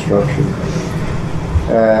under construction.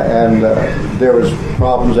 And there was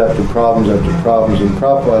problems after problems after problems, and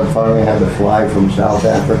Prabhupada finally had to fly from South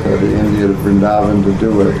Africa to India to Vrindavan to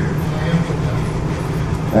do it.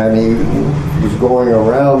 And he was going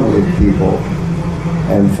around with people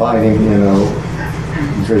and finding,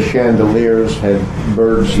 the chandeliers had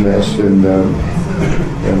birds' nests in them,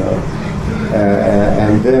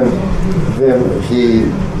 and then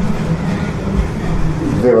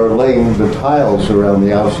they were laying the tiles around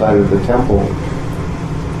the outside of the temple,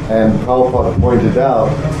 and Prabhupada pointed out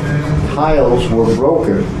tiles were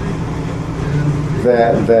broken.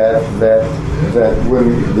 That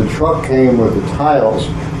when the truck came with the tiles,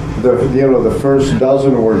 the first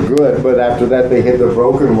dozen were good, but after that they hit the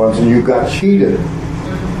broken ones, and you got cheated.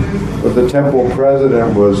 But the temple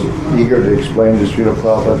president was eager to explain to Srila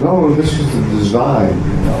Prabhupada, no, this is the design,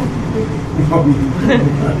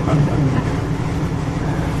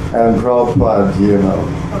 And Prabhupada,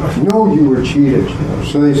 no, you were cheated.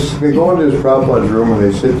 So they go into Prabhupada's room and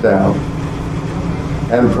they sit down.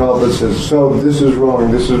 And Prabhupada says, so this is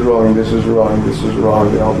wrong, this is wrong, this is wrong, this is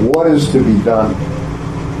wrong. What is to be done?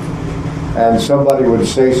 And somebody would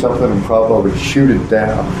say something and Prabhupada would shoot it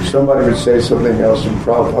down. Somebody would say something else and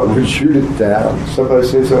Prabhupada would shoot it down. Somebody would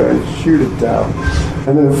say something and shoot it down.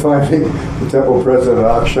 And then finally, the temple president,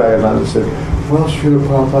 Akshayananda, said, well, Srila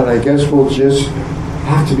Prabhupada, I guess we'll just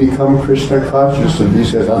have to become Krishna conscious. And he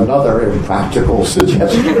says, another impractical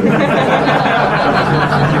suggestion.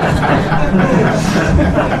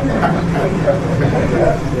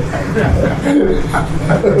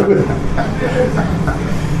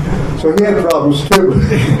 So he had problems too.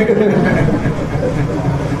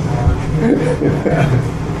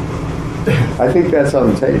 I think that's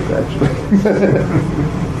on tape, actually.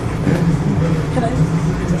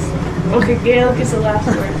 Okay, Gail gets the last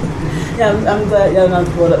word. Yeah, I'm glad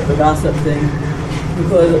Yadanath brought up the gossip thing,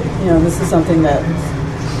 because this is something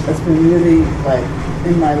that's been really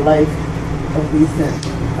in my life of recent.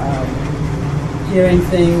 Hearing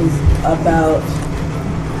things about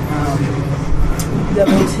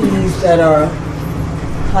devotees that are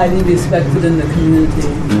highly respected in the community,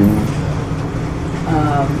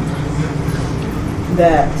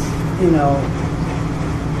 that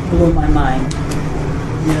blew my mind,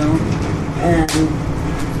 and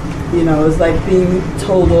it's like being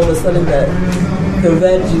told all of a sudden that the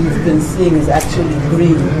red you've been seeing is actually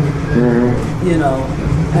green. You know,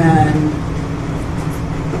 and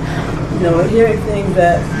you know, hearing things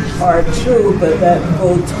that are true but that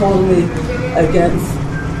go totally against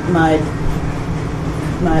my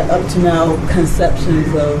up to now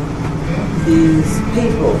conceptions of these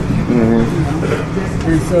people. You know?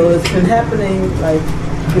 And so it's been happening like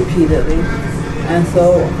repeatedly. And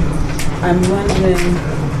so I'm wondering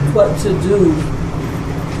what to do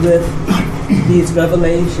with these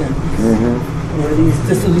revelations or these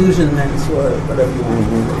disillusionments or whatever you want to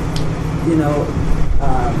do. You know,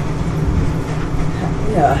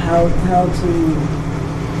 how to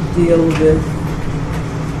deal with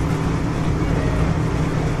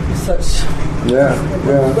such.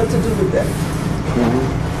 What to do with that?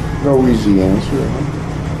 No easy answer.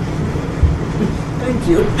 Thank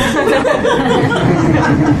you.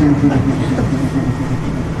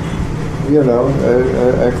 You know, I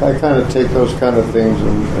kind of take those kind of things,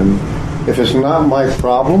 and if it's not my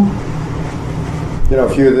problem, you know,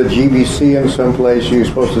 if you're the GBC in some place, you're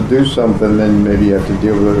supposed to do something, then maybe you have to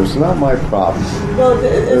deal with it. It's not my problem. Well,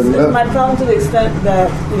 it's my problem to the extent that,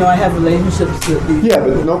 you know, I have relationships with these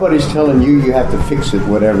people. But nobody's telling you have to fix it,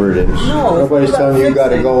 whatever it is. No, nobody's telling you got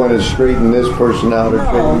to go in and straighten this person out or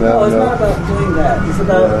straighten that out. No, it's not about doing that. It's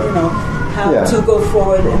about, you know, how to go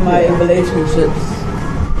forward in my relationships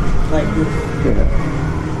like this.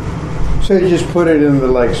 So you just put it in the,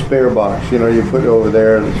 like, spare box. You know, you put it over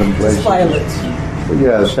there in some place. Just file it.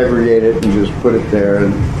 Yeah, segregate it and just put it there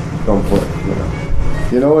and don't put it, you know.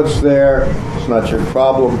 You know it's there, it's not your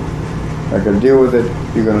problem, not going to deal with it,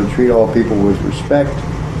 you're going to treat all people with respect,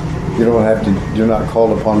 you're not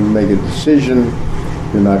called upon to make a decision,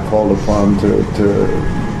 you're not called upon to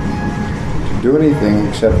do anything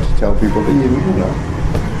except to tell people that you know.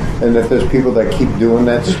 And if there's people that keep doing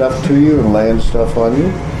that stuff to you and laying stuff on you,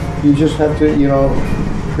 you just have to, you know,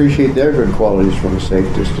 appreciate their good qualities from a safe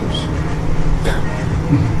distance.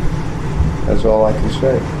 That's all I can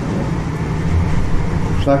say.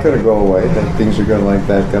 It's not going to go away. That things are going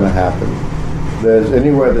to happen.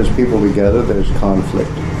 Anywhere there's people together, there's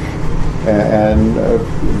conflict, and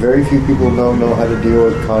very few people know how to deal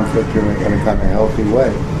with conflict in a kind of healthy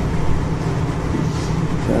way.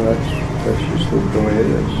 And that's just the way it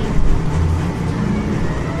is.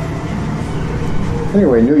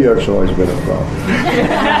 Anyway, New York's always been a problem.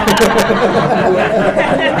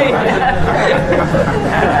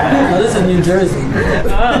 No, this is New Jersey.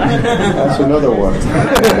 That's another one.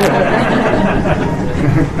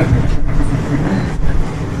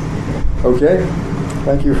 Okay?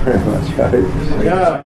 Thank you very much.